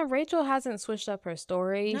giving? And Rachel hasn't switched up her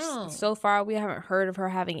story. No. So far, we haven't heard of her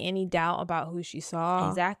having any doubt about who she saw.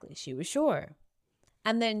 Exactly. She was sure.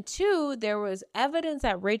 And then 2, there was evidence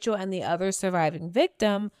that Rachel and the other surviving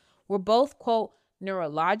victim were both, quote,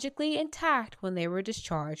 neurologically intact when they were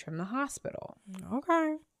discharged from the hospital.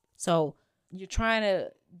 Okay. So you're trying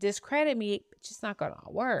to discredit me, it's just not going to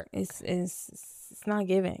work. It's not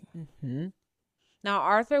giving. Now,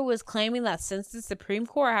 Arthur was claiming that since the Supreme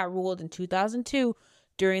Court had ruled in 2002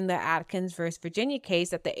 during the Atkins versus Virginia case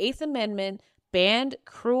that the 8th Amendment banned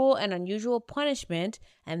cruel and unusual punishment,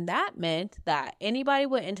 and that meant that anybody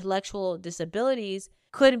with intellectual disabilities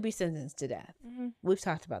couldn't be sentenced to death. We've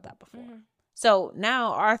talked about that before. So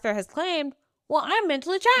now Arthur has claimed, well, I'm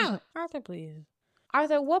mentally challenged. Arthur, please.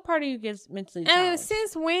 Arthur, what part of you gives mentally challenged?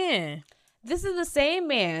 Since when? This is the same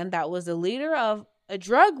man that was the leader of a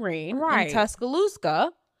drug ring in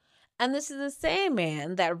Tuscaloosa And this is the same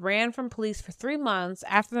man that ran from police for 3 months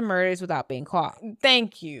after the murders without being caught.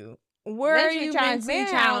 Thank you. Where are you mentally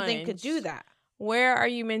challenged? I don't think could do that. Where are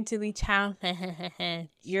you mentally challenged?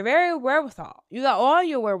 You're very wherewithal. You got all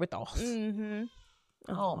your wherewithal. Mm-hmm.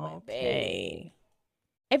 Oh, my baby.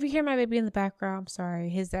 If you hear my baby in the background, I'm sorry.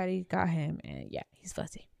 His daddy got him, and yeah, he's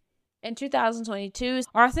fussy. In 2022,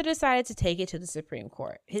 Arthur decided to take it to the Supreme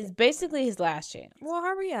Court. Basically his last chance. Well,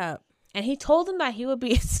 hurry up. And he told them that he would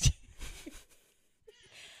be...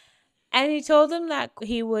 And he told them that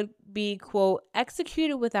he would be, quote,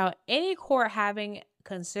 executed without any court having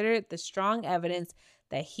considered the strong evidence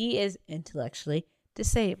that he is intellectually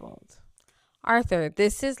disabled. Arthur,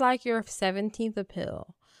 this is like your 17th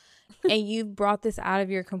appeal. And you've brought this out of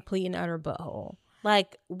your complete and utter butthole.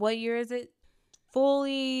 Like, what year is it?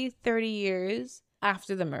 Fully 30 years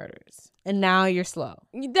after the murders. And now you're slow.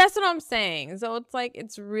 That's what I'm saying. So it's like,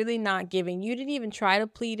 it's really not giving. You didn't even try to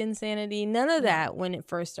plead insanity. None of that when it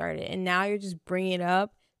first started. And now you're just bringing it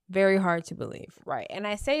up. Very hard to believe. Right. And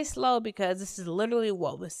I say slow because this is literally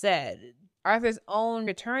what was said. Arthur's own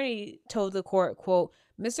attorney told the court, quote,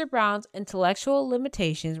 Mr. Brown's intellectual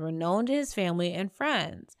limitations were known to his family and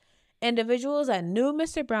friends. Individuals that knew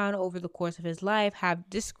Mr. Brown over the course of his life have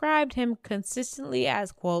described him consistently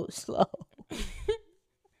as, quote, slow.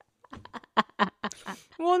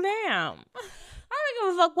 Well, damn. I don't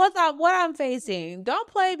give a fuck what I'm facing. Don't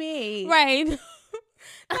play me. Right. No,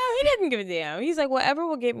 he didn't give a damn. He's like, whatever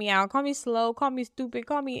will get me out. Call me slow, call me stupid,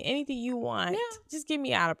 call me anything you want. Yeah. Just get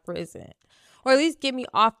me out of prison. Or at least get me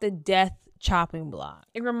off the death chopping block.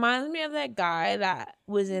 It reminds me of that guy that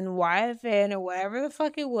was in YFN or whatever the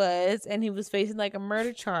fuck it was, and he was facing like a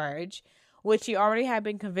murder charge, which he already had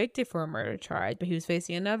been convicted for a murder charge, but he was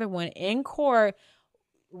facing another one in court,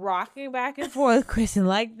 rocking back and forth, Kristen,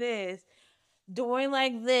 like this, doing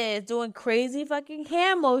like this, doing crazy fucking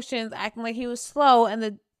hand motions, acting like he was slow, and the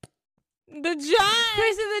judge, Kristen,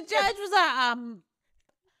 the judge was like,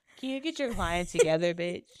 can you get your client together,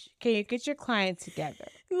 bitch? Can you get your client together?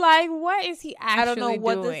 Like, what is he actually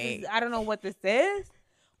doing? I don't know what this is,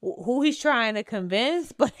 who he's trying to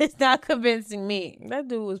convince, but it's not convincing me. That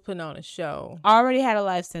dude was putting on a show. Already had a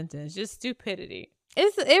life sentence. Just stupidity.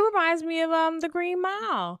 It reminds me of the Green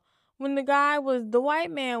Mile. When the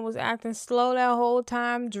white man was acting slow that whole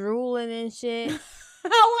time, drooling and shit.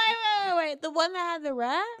 Oh, wait. The one that had the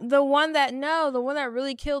rat? The one that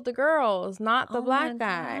really killed the girls, not the black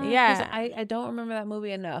guy. God. Yeah. I don't remember that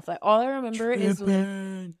movie enough. Like, all I remember is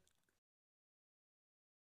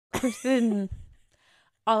Kristen.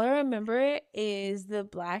 All I remember is the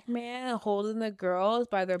black man holding the girls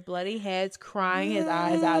by their bloody heads, crying his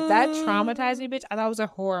eyes out. That traumatized me, bitch. I thought it was a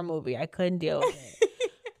horror movie. I couldn't deal with it.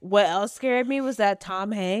 What else scared me was that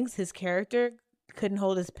Tom Hanks, his character, couldn't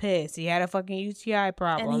hold his piss. He had a fucking UTI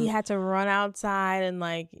problem. And he had to run outside and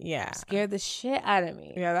scared the shit out of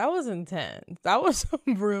me. Yeah, that was intense. That was some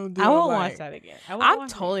real deal. I won't watch that again. I'm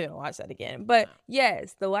totally gonna watch that again. But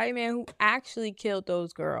yes, the white man who actually killed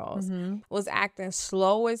those girls was acting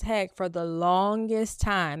slow as heck for the longest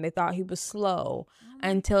time. They thought he was slow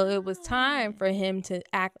until it was time for him to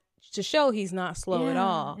act, to show he's not slow at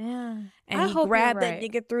all. Yeah. And he grabbed that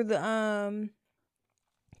nigga through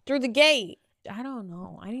the gate. I don't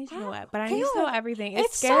know. I need to know it, but I need to know everything.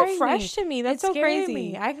 It's so fresh to me. That's so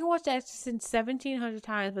crazy. I can watch that since 1,700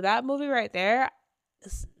 times, but that movie right there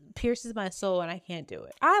pierces my soul, and I can't do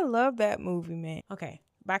it. I love that movie, man. Okay,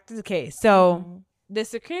 back to the case. So the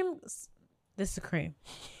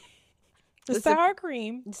sour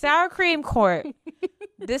cream court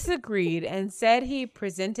disagreed and said he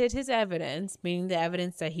presented his evidence, meaning the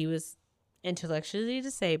evidence that he was intellectually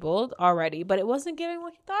disabled already, but it wasn't giving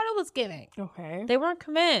what he thought it was giving. Okay. They weren't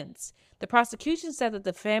convinced. The prosecution said that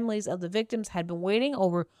the families of the victims had been waiting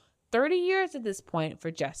over 30 years at this point for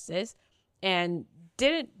justice and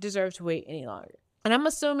didn't deserve to wait any longer. And I'm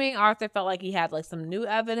assuming Arthur felt like he had like some new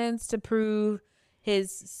evidence to prove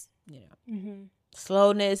his,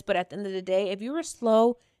 slowness. But at the end of the day, if you were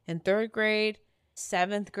slow in 3rd grade,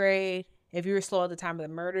 7th grade, if you were slow at the time of the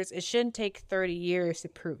murders, it shouldn't take 30 years to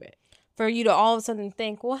prove it. For you to all of a sudden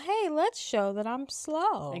think, well, hey, let's show that I'm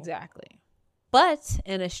slow. Exactly. But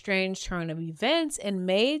in a strange turn of events, in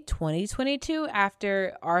May 2022,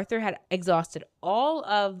 after Arthur had exhausted all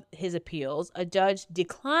of his appeals, a judge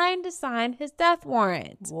declined to sign his death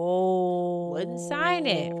warrant. Whoa. Wouldn't sign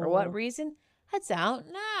it. For what reason? That's out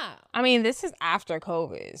now. I mean, this is after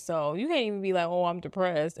COVID, so you can't even be like, oh, I'm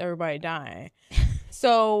depressed, everybody dying.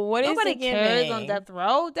 So what Nobody is it cares giving? on death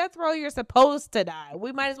row. Death row, you're supposed to die.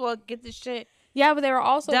 We might as well get this shit. Yeah, but they were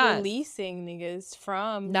also done. releasing niggas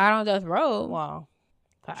from Not on death row. Wow.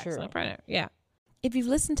 True. Yeah. If you've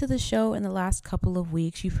listened to the show in the last couple of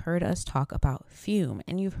weeks, you've heard us talk about fume,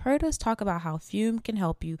 and you've heard us talk about how fume can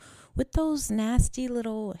help you with those nasty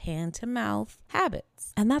little hand-to-mouth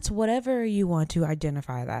habits. And that's whatever you want to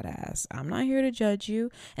identify that as. I'm not here to judge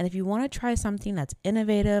you. And if you want to try something that's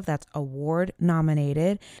innovative, that's award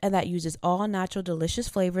nominated, and that uses all natural, delicious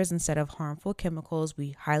flavors instead of harmful chemicals,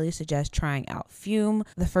 we highly suggest trying out fume.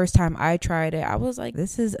 The first time I tried it, I was like,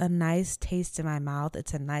 this is a nice taste in my mouth.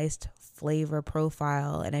 It's a nice flavor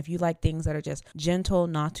profile. And if you like things that are just gentle,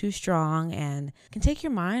 not too strong, and can take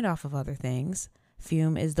your mind off of other things,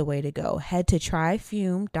 Fume is the way to go. Head to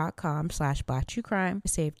tryfume.com/blacktruecrime to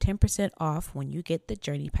save 10% off when you get the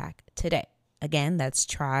journey pack today. Again, that's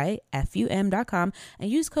tryfum.com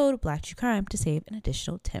and use code blacktruecrime to save an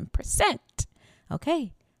additional 10%.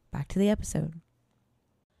 Okay, back to the episode.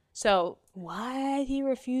 So, What? He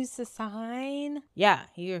refused to sign? yeah,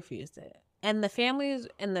 he refused it. And the families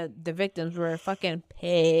and the victims were fucking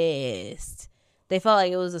pissed. They felt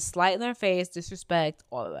like it was a slight in their face, disrespect,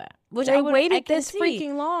 all of that. Which They I waited can this see.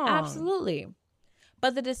 freaking long. Absolutely.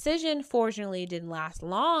 But the decision, fortunately, didn't last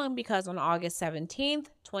long because on August 17th,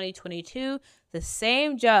 2022, the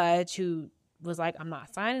same judge who was like, I'm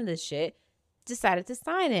not signing this shit, decided to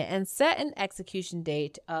sign it and set an execution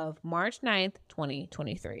date of March 9th,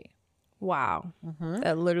 2023. Wow.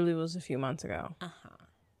 That literally was a few months ago.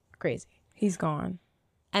 Crazy. He's gone.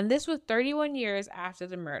 And this was 31 years after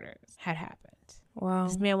the murders had happened. Wow.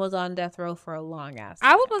 This man was on death row for a long ass I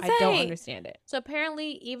time. was gonna I don't say. understand it. So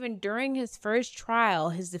apparently, even during his first trial,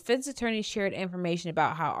 his defense attorney shared information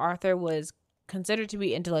about how Arthur was considered to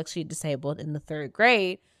be intellectually disabled in the 3rd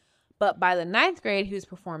grade, but by the 9th grade, he was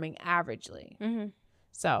performing averagely.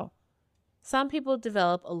 So some people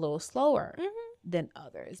develop a little slower than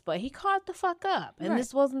others, but he caught the fuck up. And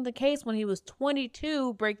this wasn't the case when he was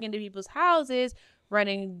 22, breaking into people's houses,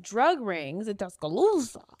 running drug rings in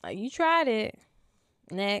Tuscaloosa. You tried it.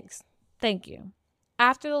 Next. Thank you.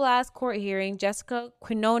 After the last court hearing, Jessica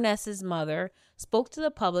Quinones' mother spoke to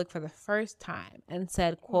the public for the first time and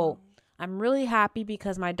said, quote, I'm really happy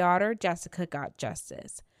because my daughter, Jessica, got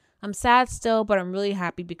justice. I'm sad still, but I'm really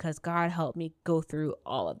happy because God helped me go through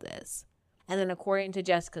all of this. And then according to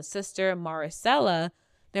Jessica's sister, Maricela,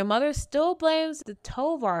 their mother still blames the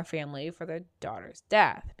Tovar family for their daughter's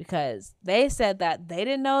death because they said that they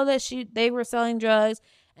didn't know that they were selling drugs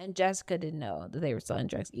and Jessica didn't know that they were selling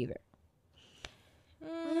drugs either.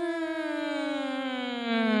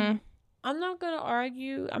 I'm not going to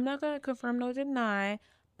argue. I'm not going to confirm nor deny.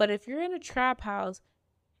 But if you're in a trap house,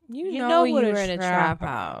 you know what you're in a trap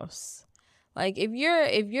house. Like if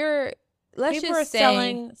you're let's people just are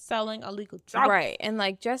say selling illegal drugs. right. And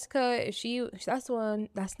like Jessica, if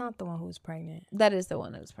that's not the one who was pregnant. That is the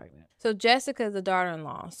one that was pregnant. So Jessica is the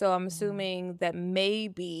daughter-in-law. So I'm assuming that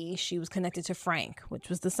maybe she was connected to Frank, which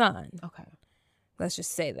was the son. Okay. Let's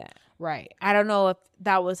just say that. Right. I don't know if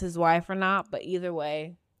that was his wife or not, but either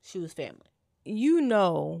way, she was family. You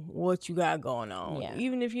know what you got going on. Yeah.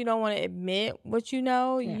 Even if you don't want to admit what you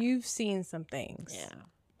know, Yeah. you've seen some things. Yeah.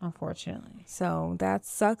 Unfortunately. So that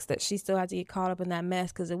sucks that she still had to get caught up in that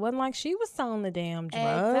mess because it wasn't like she was selling the damn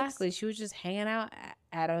drugs. Exactly. She was just hanging out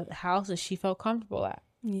at a house that she felt comfortable at.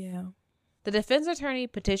 Yeah. The defense attorney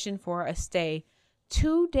petitioned for a stay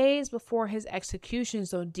 2 days before his execution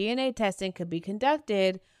so DNA testing could be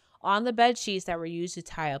conducted on the bed sheets that were used to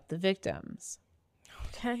tie up the victims.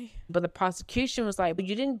 Okay. But the prosecution was like, but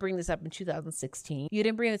you didn't bring this up in 2016. You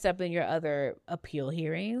didn't bring this up in your other appeal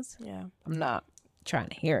hearings. Yeah. I'm not trying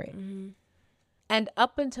to hear it. And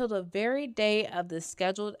up until the very day of the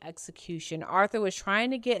scheduled execution, Arthur was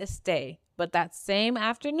trying to get a stay. But that same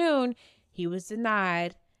afternoon, he was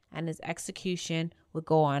denied and his execution would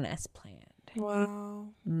go on as planned. Wow.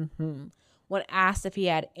 When asked if he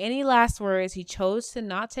had any last words, he chose to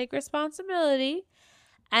not take responsibility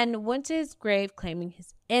and went to his grave claiming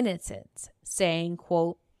his innocence, saying,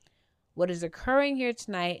 quote, what is occurring here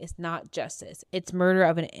tonight is not justice. It's murder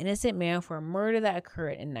of an innocent man for a murder that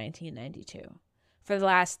occurred in 1992. For the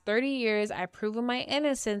last 30 years, I've proven my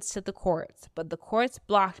innocence to the courts, but the courts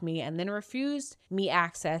blocked me and then refused me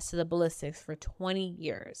access to the ballistics for 20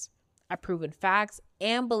 years. I've proven facts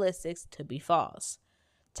and ballistics to be false.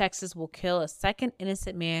 Texas will kill a second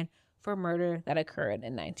innocent man for murder that occurred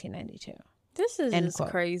in 1992. This is End just quote.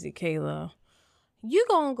 crazy, Kayla. You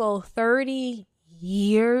gonna go 30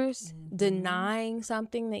 years denying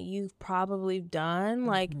something that you've probably done?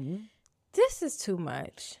 Like, this is too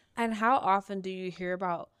much. And how often do you hear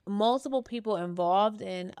about multiple people involved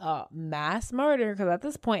in a mass murder? Because at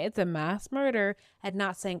this point, it's a mass murder and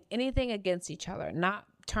not saying anything against each other, not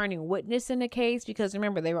turning witness in the case. Because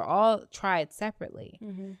remember, they were all tried separately.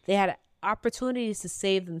 They had opportunities to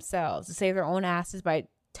save themselves, to save their own asses by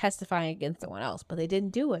testifying against someone else, but they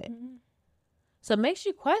didn't do it. So it makes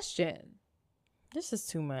you question. This is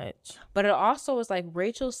too much. But it also was like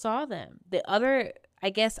Rachel saw them. The other, I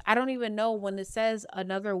guess, I don't even know when it says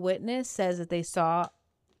another witness says that they saw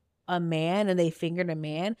a man and they fingered a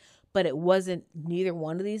man, but it wasn't neither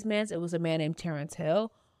one of these men. It was a man named Terrence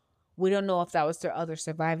Hill. We don't know if that was their other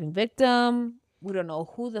surviving victim. We don't know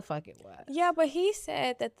who the fuck it was. Yeah, but he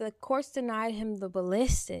said that the courts denied him the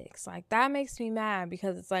ballistics. Like, that makes me mad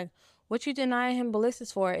because it's like, what you denying him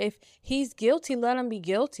ballistics for? If he's guilty, let him be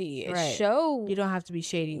guilty. Right. Show. You don't have to be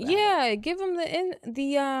shady about it. Give him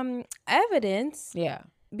the evidence. Yeah.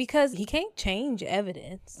 Because he can't change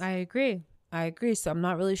evidence. I agree. So I'm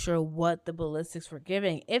not really sure what the ballistics were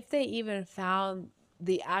giving. If they even found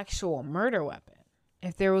the actual murder weapon.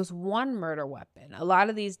 If there was one murder weapon. A lot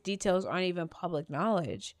of these details aren't even public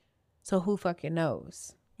knowledge. So who fucking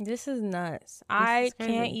knows? This is nuts. I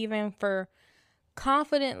can't even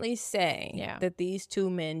confidently say that these two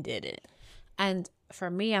men did it. And for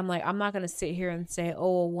me, I'm like, I'm not going to sit here and say,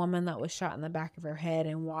 oh, a woman that was shot in the back of her head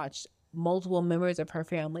and watched multiple members of her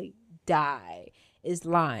family die is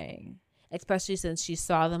lying. Especially since she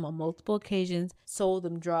saw them on multiple occasions, sold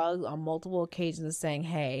them drugs on multiple occasions, saying,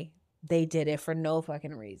 hey, they did it for no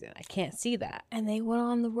fucking reason. I can't see that. And they went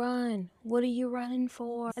on the run. What are you running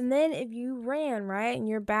for? And then if you ran, right, and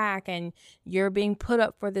you're back and you're being put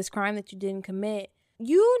up for this crime that you didn't commit,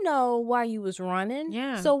 you know why you was running.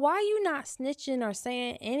 Yeah. So why you not snitching or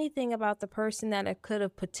saying anything about the person that could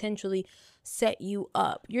have potentially set you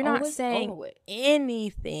up? You're not saying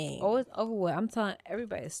anything. Oh, it's over with. I'm telling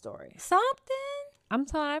everybody's story. Something? I'm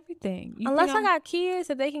telling everything. Unless I got kids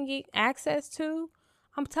that they can get access to,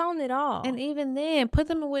 I'm telling it all. And even then, put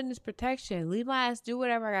them in witness protection. Leave my ass do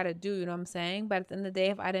whatever I got to do, you know what I'm saying? But at the end of the day,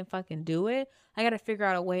 if I didn't fucking do it, I got to figure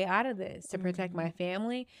out a way out of this to protect my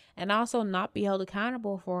family and also not be held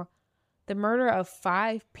accountable for the murder of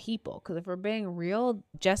 5 people. Because if we're being real,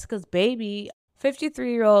 Jessica's baby,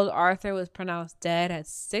 53-year-old Arthur, was pronounced dead at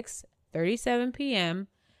 6:37 p.m.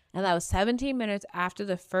 And that was 17 minutes after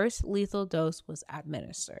the first lethal dose was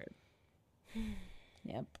administered.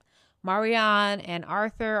 Yep. Marianne and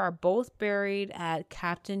Arthur are both buried at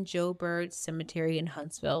Captain Joe Bird Cemetery in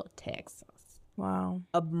Huntsville, Texas. Wow.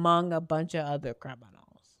 Among a bunch of other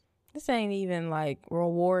criminals. This ain't even like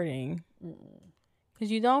rewarding.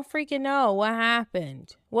 Because you don't freaking know what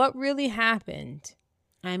happened. What really happened.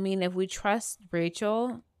 I mean, if we trust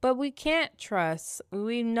Rachel. But we can't trust.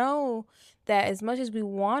 We know that as much as we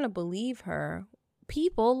want to believe her,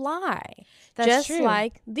 people lie. That's just true.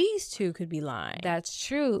 Like these two could be lying. That's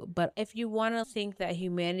true. But if you want to think that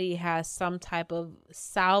humanity has some type of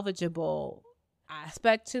salvageable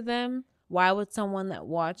aspect to them, why would someone that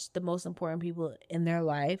watched the most important people in their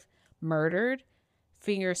life murdered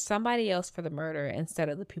finger somebody else for the murder instead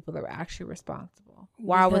of the people that were actually responsible?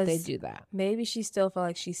 Why would they do that? Maybe she still felt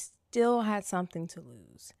like she still had something to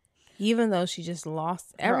lose, even though she just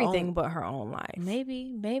lost everything but her own life.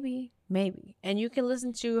 Maybe. And you can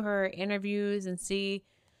listen to her interviews and see,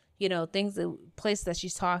 you know, places that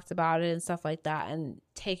she's talked about it and stuff like that, and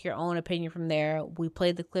take your own opinion from there. We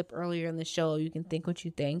played the clip earlier in the show. You can think what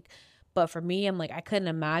you think. But for me, I'm like, I couldn't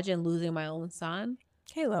imagine losing my own son.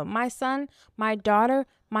 Caleb, my son, my daughter,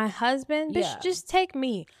 my husband, bitch, just take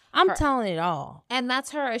me. I'm telling it all. And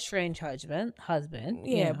that's her estranged husband.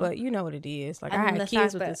 Yeah, you know. But you know what it is. Like, I had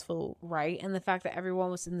kids with this fool. Right. And the fact that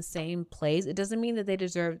everyone was in the same place, it doesn't mean that they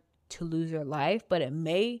deserve to lose their life, but it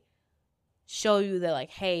may show you that, like,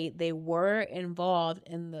 hey, they were involved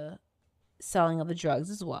in the selling of the drugs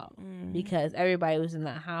as well. Because everybody who was in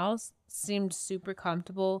that house seemed super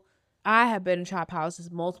comfortable. I have been in trap houses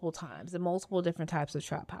multiple times, in multiple different types of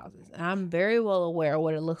trap houses. And I'm very well aware of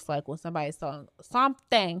what it looks like when somebody's selling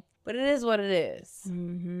something. But it is what it is.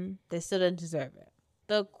 They still didn't deserve it.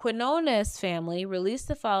 The Quinones family released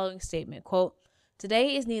the following statement, quote,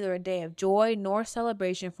 "Today is neither a day of joy nor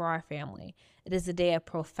celebration for our family. It is a day of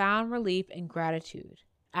profound relief and gratitude.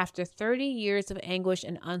 After 30 years of anguish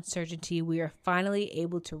and uncertainty, we are finally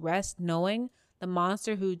able to rest knowing the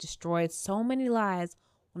monster who destroyed so many lives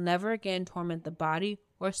will never again torment the body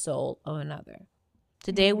or soul of another.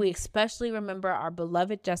 Today, we especially remember our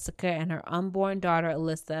beloved Jessica and her unborn daughter,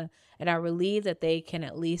 Alyssa, and are relieved that they can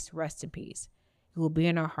at least rest in peace. You will be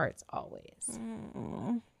in our hearts always."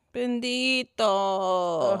 Bendito.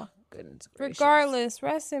 Oh, goodness gracious. Regardless,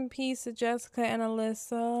 rest in peace to Jessica and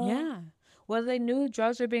Alyssa. Yeah. Whether they knew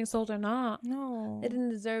drugs were being sold or not. No. They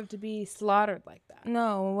didn't deserve to be slaughtered like that.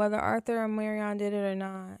 No, whether Arthur or Marianne did it or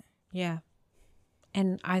not. Yeah.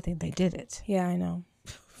 And I think they did it. Yeah, I know.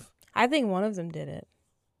 I think one of them did it.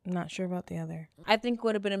 I'm not sure about the other. I think it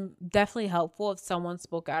would have been definitely helpful if someone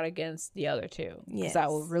spoke out against the other two. Because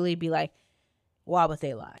that would really be like, why would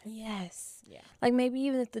they lie? Yes. Yeah. Like maybe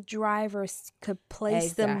even if the drivers could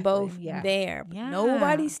place them both there. But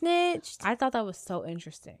nobody snitched. I thought that was so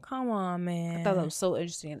interesting. Come on, man. I thought that was so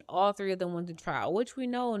interesting. And all three of them went to trial, which we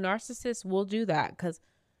know narcissists will do that because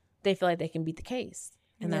they feel like they can beat the case.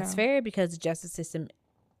 And that's fair because the justice system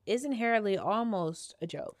is inherently almost a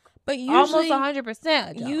joke. But usually, almost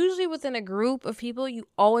 100% a joke. Usually within a group of people, you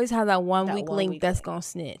always have that one weak link that's going to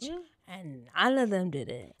snitch. Yeah. And none of them did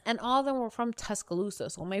it. And all of them were from Tuscaloosa.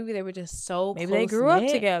 So maybe they were just so maybe they grew up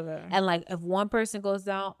together. And like if one person goes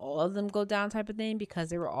down, all of them go down type of thing because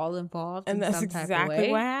they were all involved. And in that's some type exactly of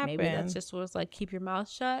way. what happened. Maybe that's just what's like, keep your mouth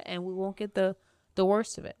shut and we won't get the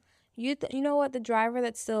worst of it. You know what? The driver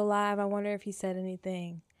that's still alive, I wonder if he said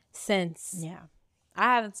anything since. Yeah.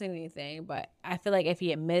 I haven't seen anything, but I feel like if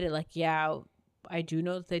he admitted, like, yeah, I do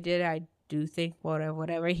know that they did it. I do think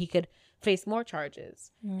whatever, he could face more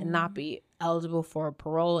charges and not be eligible for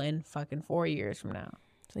parole in fucking 4 years from now.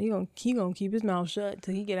 So he gonna keep his mouth shut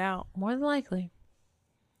till he get out. More than likely.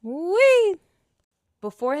 Wee.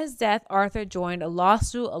 Before his death, Arthur joined a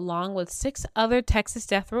lawsuit along with 6 other Texas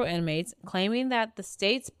death row inmates, claiming that the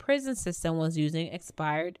state's prison system was using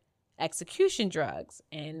expired execution drugs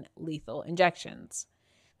and lethal injections.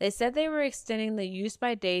 They said they were extending the use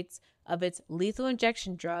by dates of its lethal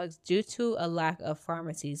injection drugs due to a lack of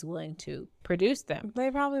pharmacies willing to produce them. They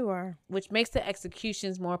probably were. Which makes the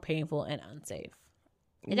executions more painful and unsafe.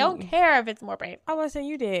 I don't care if it's more painful. I was saying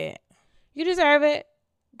you did. You deserve it.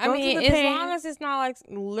 I mean, as long as it's not like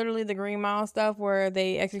literally the Green Mile stuff where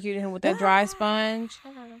they executed him with that dry sponge.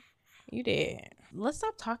 You did. Let's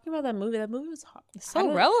stop talking about that movie. That movie was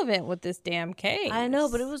so relevant with this damn case. I know,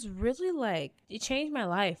 but it was really like, it changed my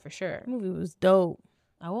life for sure. The movie was dope.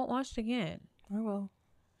 I won't watch it again. I will.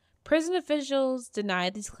 Prison officials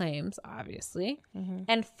denied these claims, obviously.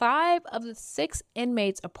 And 5 of the 6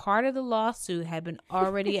 inmates a part of the lawsuit had been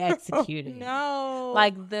already executed. No.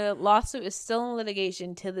 Like, the lawsuit is still in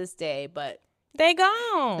litigation to this day, but they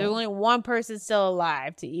gone. There's only one person still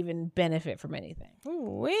alive to even benefit from anything.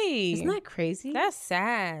 Wait. Isn't that crazy? That's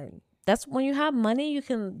sad. That's when you have money, you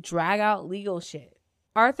can drag out legal shit.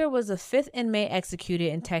 Arthur was the 5th inmate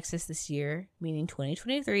executed in Texas this year, meaning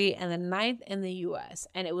 2023, and the 9th in the U.S.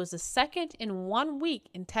 And it was the 2nd in 1 week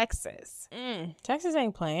in Texas. Texas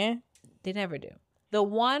ain't playing. They never do. The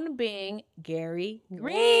one being Gary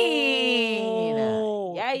Green.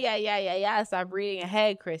 Whoa. Yeah. Stop reading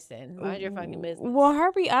ahead, Kristen. Mind your fucking business. Well,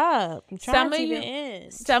 hurry up. I'm trying to see the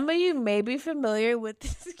end. Some of you may be familiar with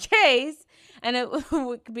this case, and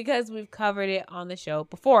because we've covered it on the show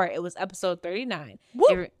before. It was episode 39.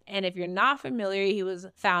 And if you're not familiar, he was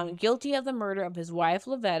found guilty of the murder of his wife,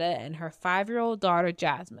 Lavetta, and her 5-year-old daughter,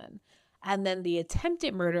 Jasmine. And then the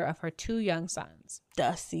attempted murder of her 2 young sons.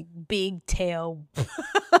 Dusty, big tail,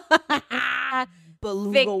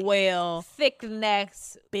 beluga whale, thick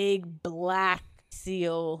necks, big black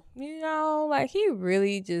seal. You know, like he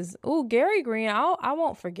really just, Gary Green, I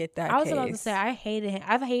won't forget that I was case. about to say, I hated him.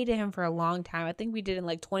 I've hated him for a long time. I think we did in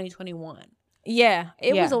like 2021. Yeah,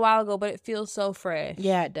 it was a while ago, but it feels so fresh.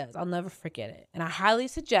 Yeah, it does. I'll never forget it. And I highly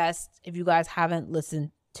suggest, if you guys haven't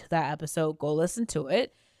listened to that episode, go listen to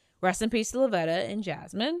it. Rest in peace to Lavetta and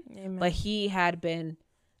Jasmine. Amen. But he had been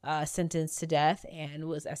sentenced to death and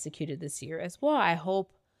was executed this year as well. I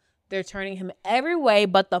hope they're turning him every way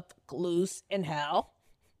but the fuck loose in hell.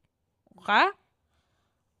 Okay?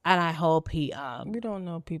 And I hope he we don't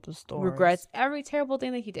know people's stories. regrets every terrible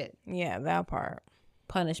thing that he did. Yeah, that part.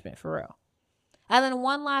 Punishment for real. And then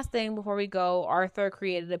one last thing before we go, Arthur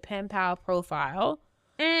created a pen pal profile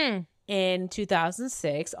in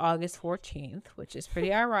 2006, August 14th, which is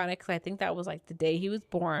pretty ironic because I think that was like the day he was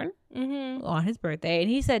born on his birthday. And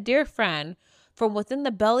he said, "Dear friend, from within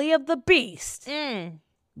the belly of the beast,"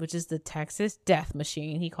 which is the Texas death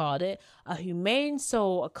machine, he called it, "a humane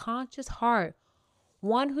soul, a conscious heart,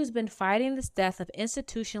 one who's been fighting this death of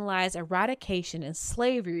institutionalized eradication and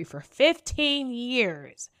slavery for 15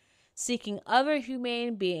 years, seeking other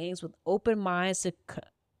humane beings with open minds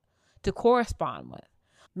to correspond with.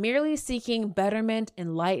 Merely seeking betterment,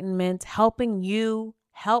 enlightenment, helping you,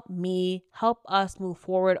 help me, help us move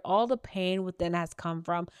forward. All the pain within has come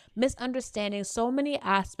from misunderstanding so many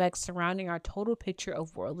aspects surrounding our total picture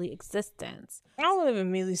of worldly existence." I would have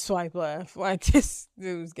immediately swiped left. Like, this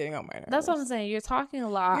dude's getting on my nerves. That's what I'm saying. You're talking a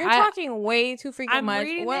lot. You're talking way too freaking I'm much.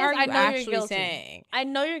 reading What this, are I you know you're actually guilty. saying? I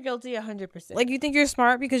know you're guilty 100%. Like, you think you're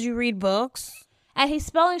smart because you read books? And he's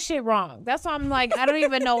spelling shit wrong. That's why I'm like, I don't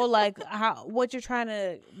even know like what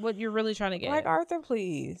you're really trying to get. Like, Arthur,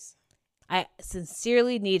 please. I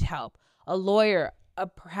sincerely need help. A lawyer,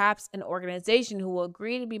 perhaps an organization who will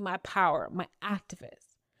agree to be my power, my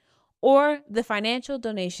activist. Or the financial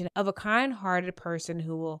donation of a kind-hearted person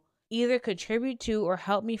who will either contribute to or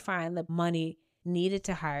help me find the money needed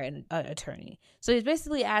to hire an attorney. So he's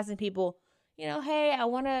basically asking people, hey, I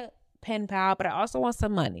want a pen pal, but I also want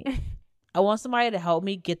some money. I want somebody to help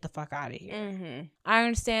me get the fuck out of here. Mm-hmm. I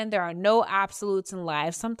understand there are no absolutes in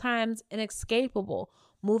life, sometimes inescapable,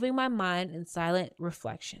 moving my mind in silent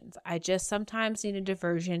reflections. I just sometimes need a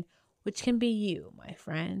diversion, which can be you, my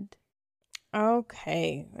friend.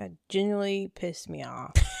 Okay, that genuinely pissed me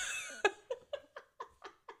off.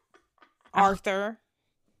 Arthur,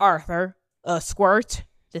 squirt.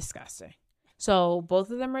 Disgusting. So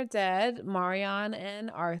both of them are dead, Marion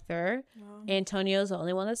and Arthur. Wow. Antonio's the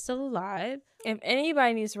only one that's still alive. If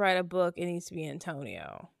anybody needs to write a book, it needs to be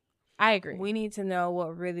Antonio. I agree. We need to know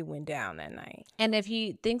what really went down that night. And if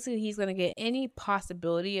he thinks that he's going to get any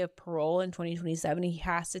possibility of parole in 2027, he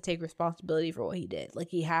has to take responsibility for what he did. Like,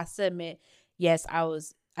 he has to admit, yes,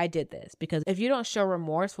 I did this. Because if you don't show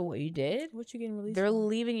remorse for what you did, what you getting released they're for?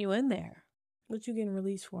 leaving you in there. What you getting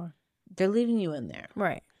released for? They're leaving you in there.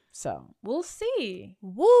 Right. So we'll see.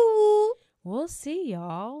 Woo! We'll see,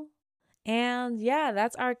 y'all. And yeah,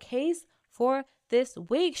 that's our case for this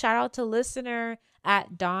week. Shout out to listener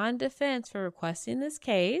at Dawn Defense for requesting this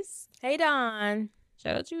case. Hey, Dawn.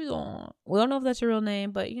 Shout out to you, Dawn. We don't know if that's your real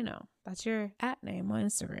name, but that's your @name on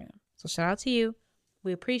Instagram. So shout out to you.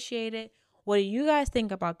 We appreciate it. What do you guys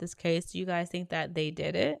think about this case? Do you guys think that they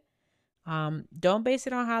did it? Don't base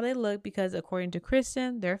it on how they look, because according to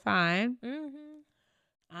Kristen, they're fine. Mm-hmm.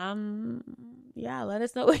 Yeah, let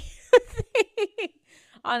us know what you think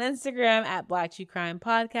on Instagram at Black True Crime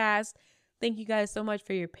Podcast. Thank you guys so much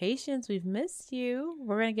for your patience. We've missed you.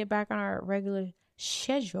 We're going to get back on our regular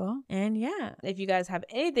schedule. And yeah, if you guys have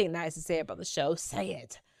anything nice to say about the show, say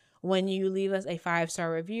it. When you leave us a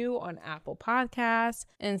 5-star review on Apple Podcasts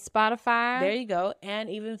and Spotify. There you go. And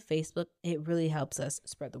even Facebook. It really helps us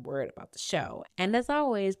spread the word about the show. And as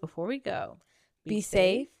always, before we go, be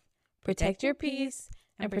safe, protect your peace,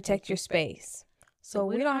 and protect your space. So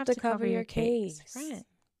we don't have to cover your case. Right.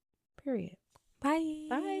 Period. Bye.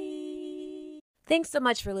 Bye. Thanks so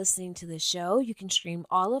much for listening to the show. You can stream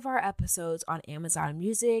all of our episodes on Amazon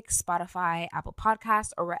Music, Spotify, Apple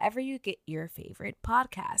Podcasts, or wherever you get your favorite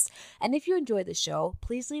podcasts. And if you enjoy the show,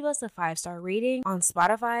 please leave us a 5-star rating on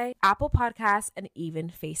Spotify, Apple Podcasts, and even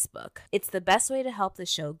Facebook. It's the best way to help the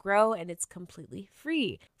show grow, and it's completely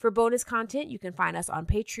free. For bonus content, you can find us on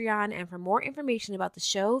Patreon, and for more information about the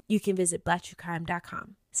show, you can visit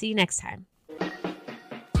blacktruecrime.com. See you next time.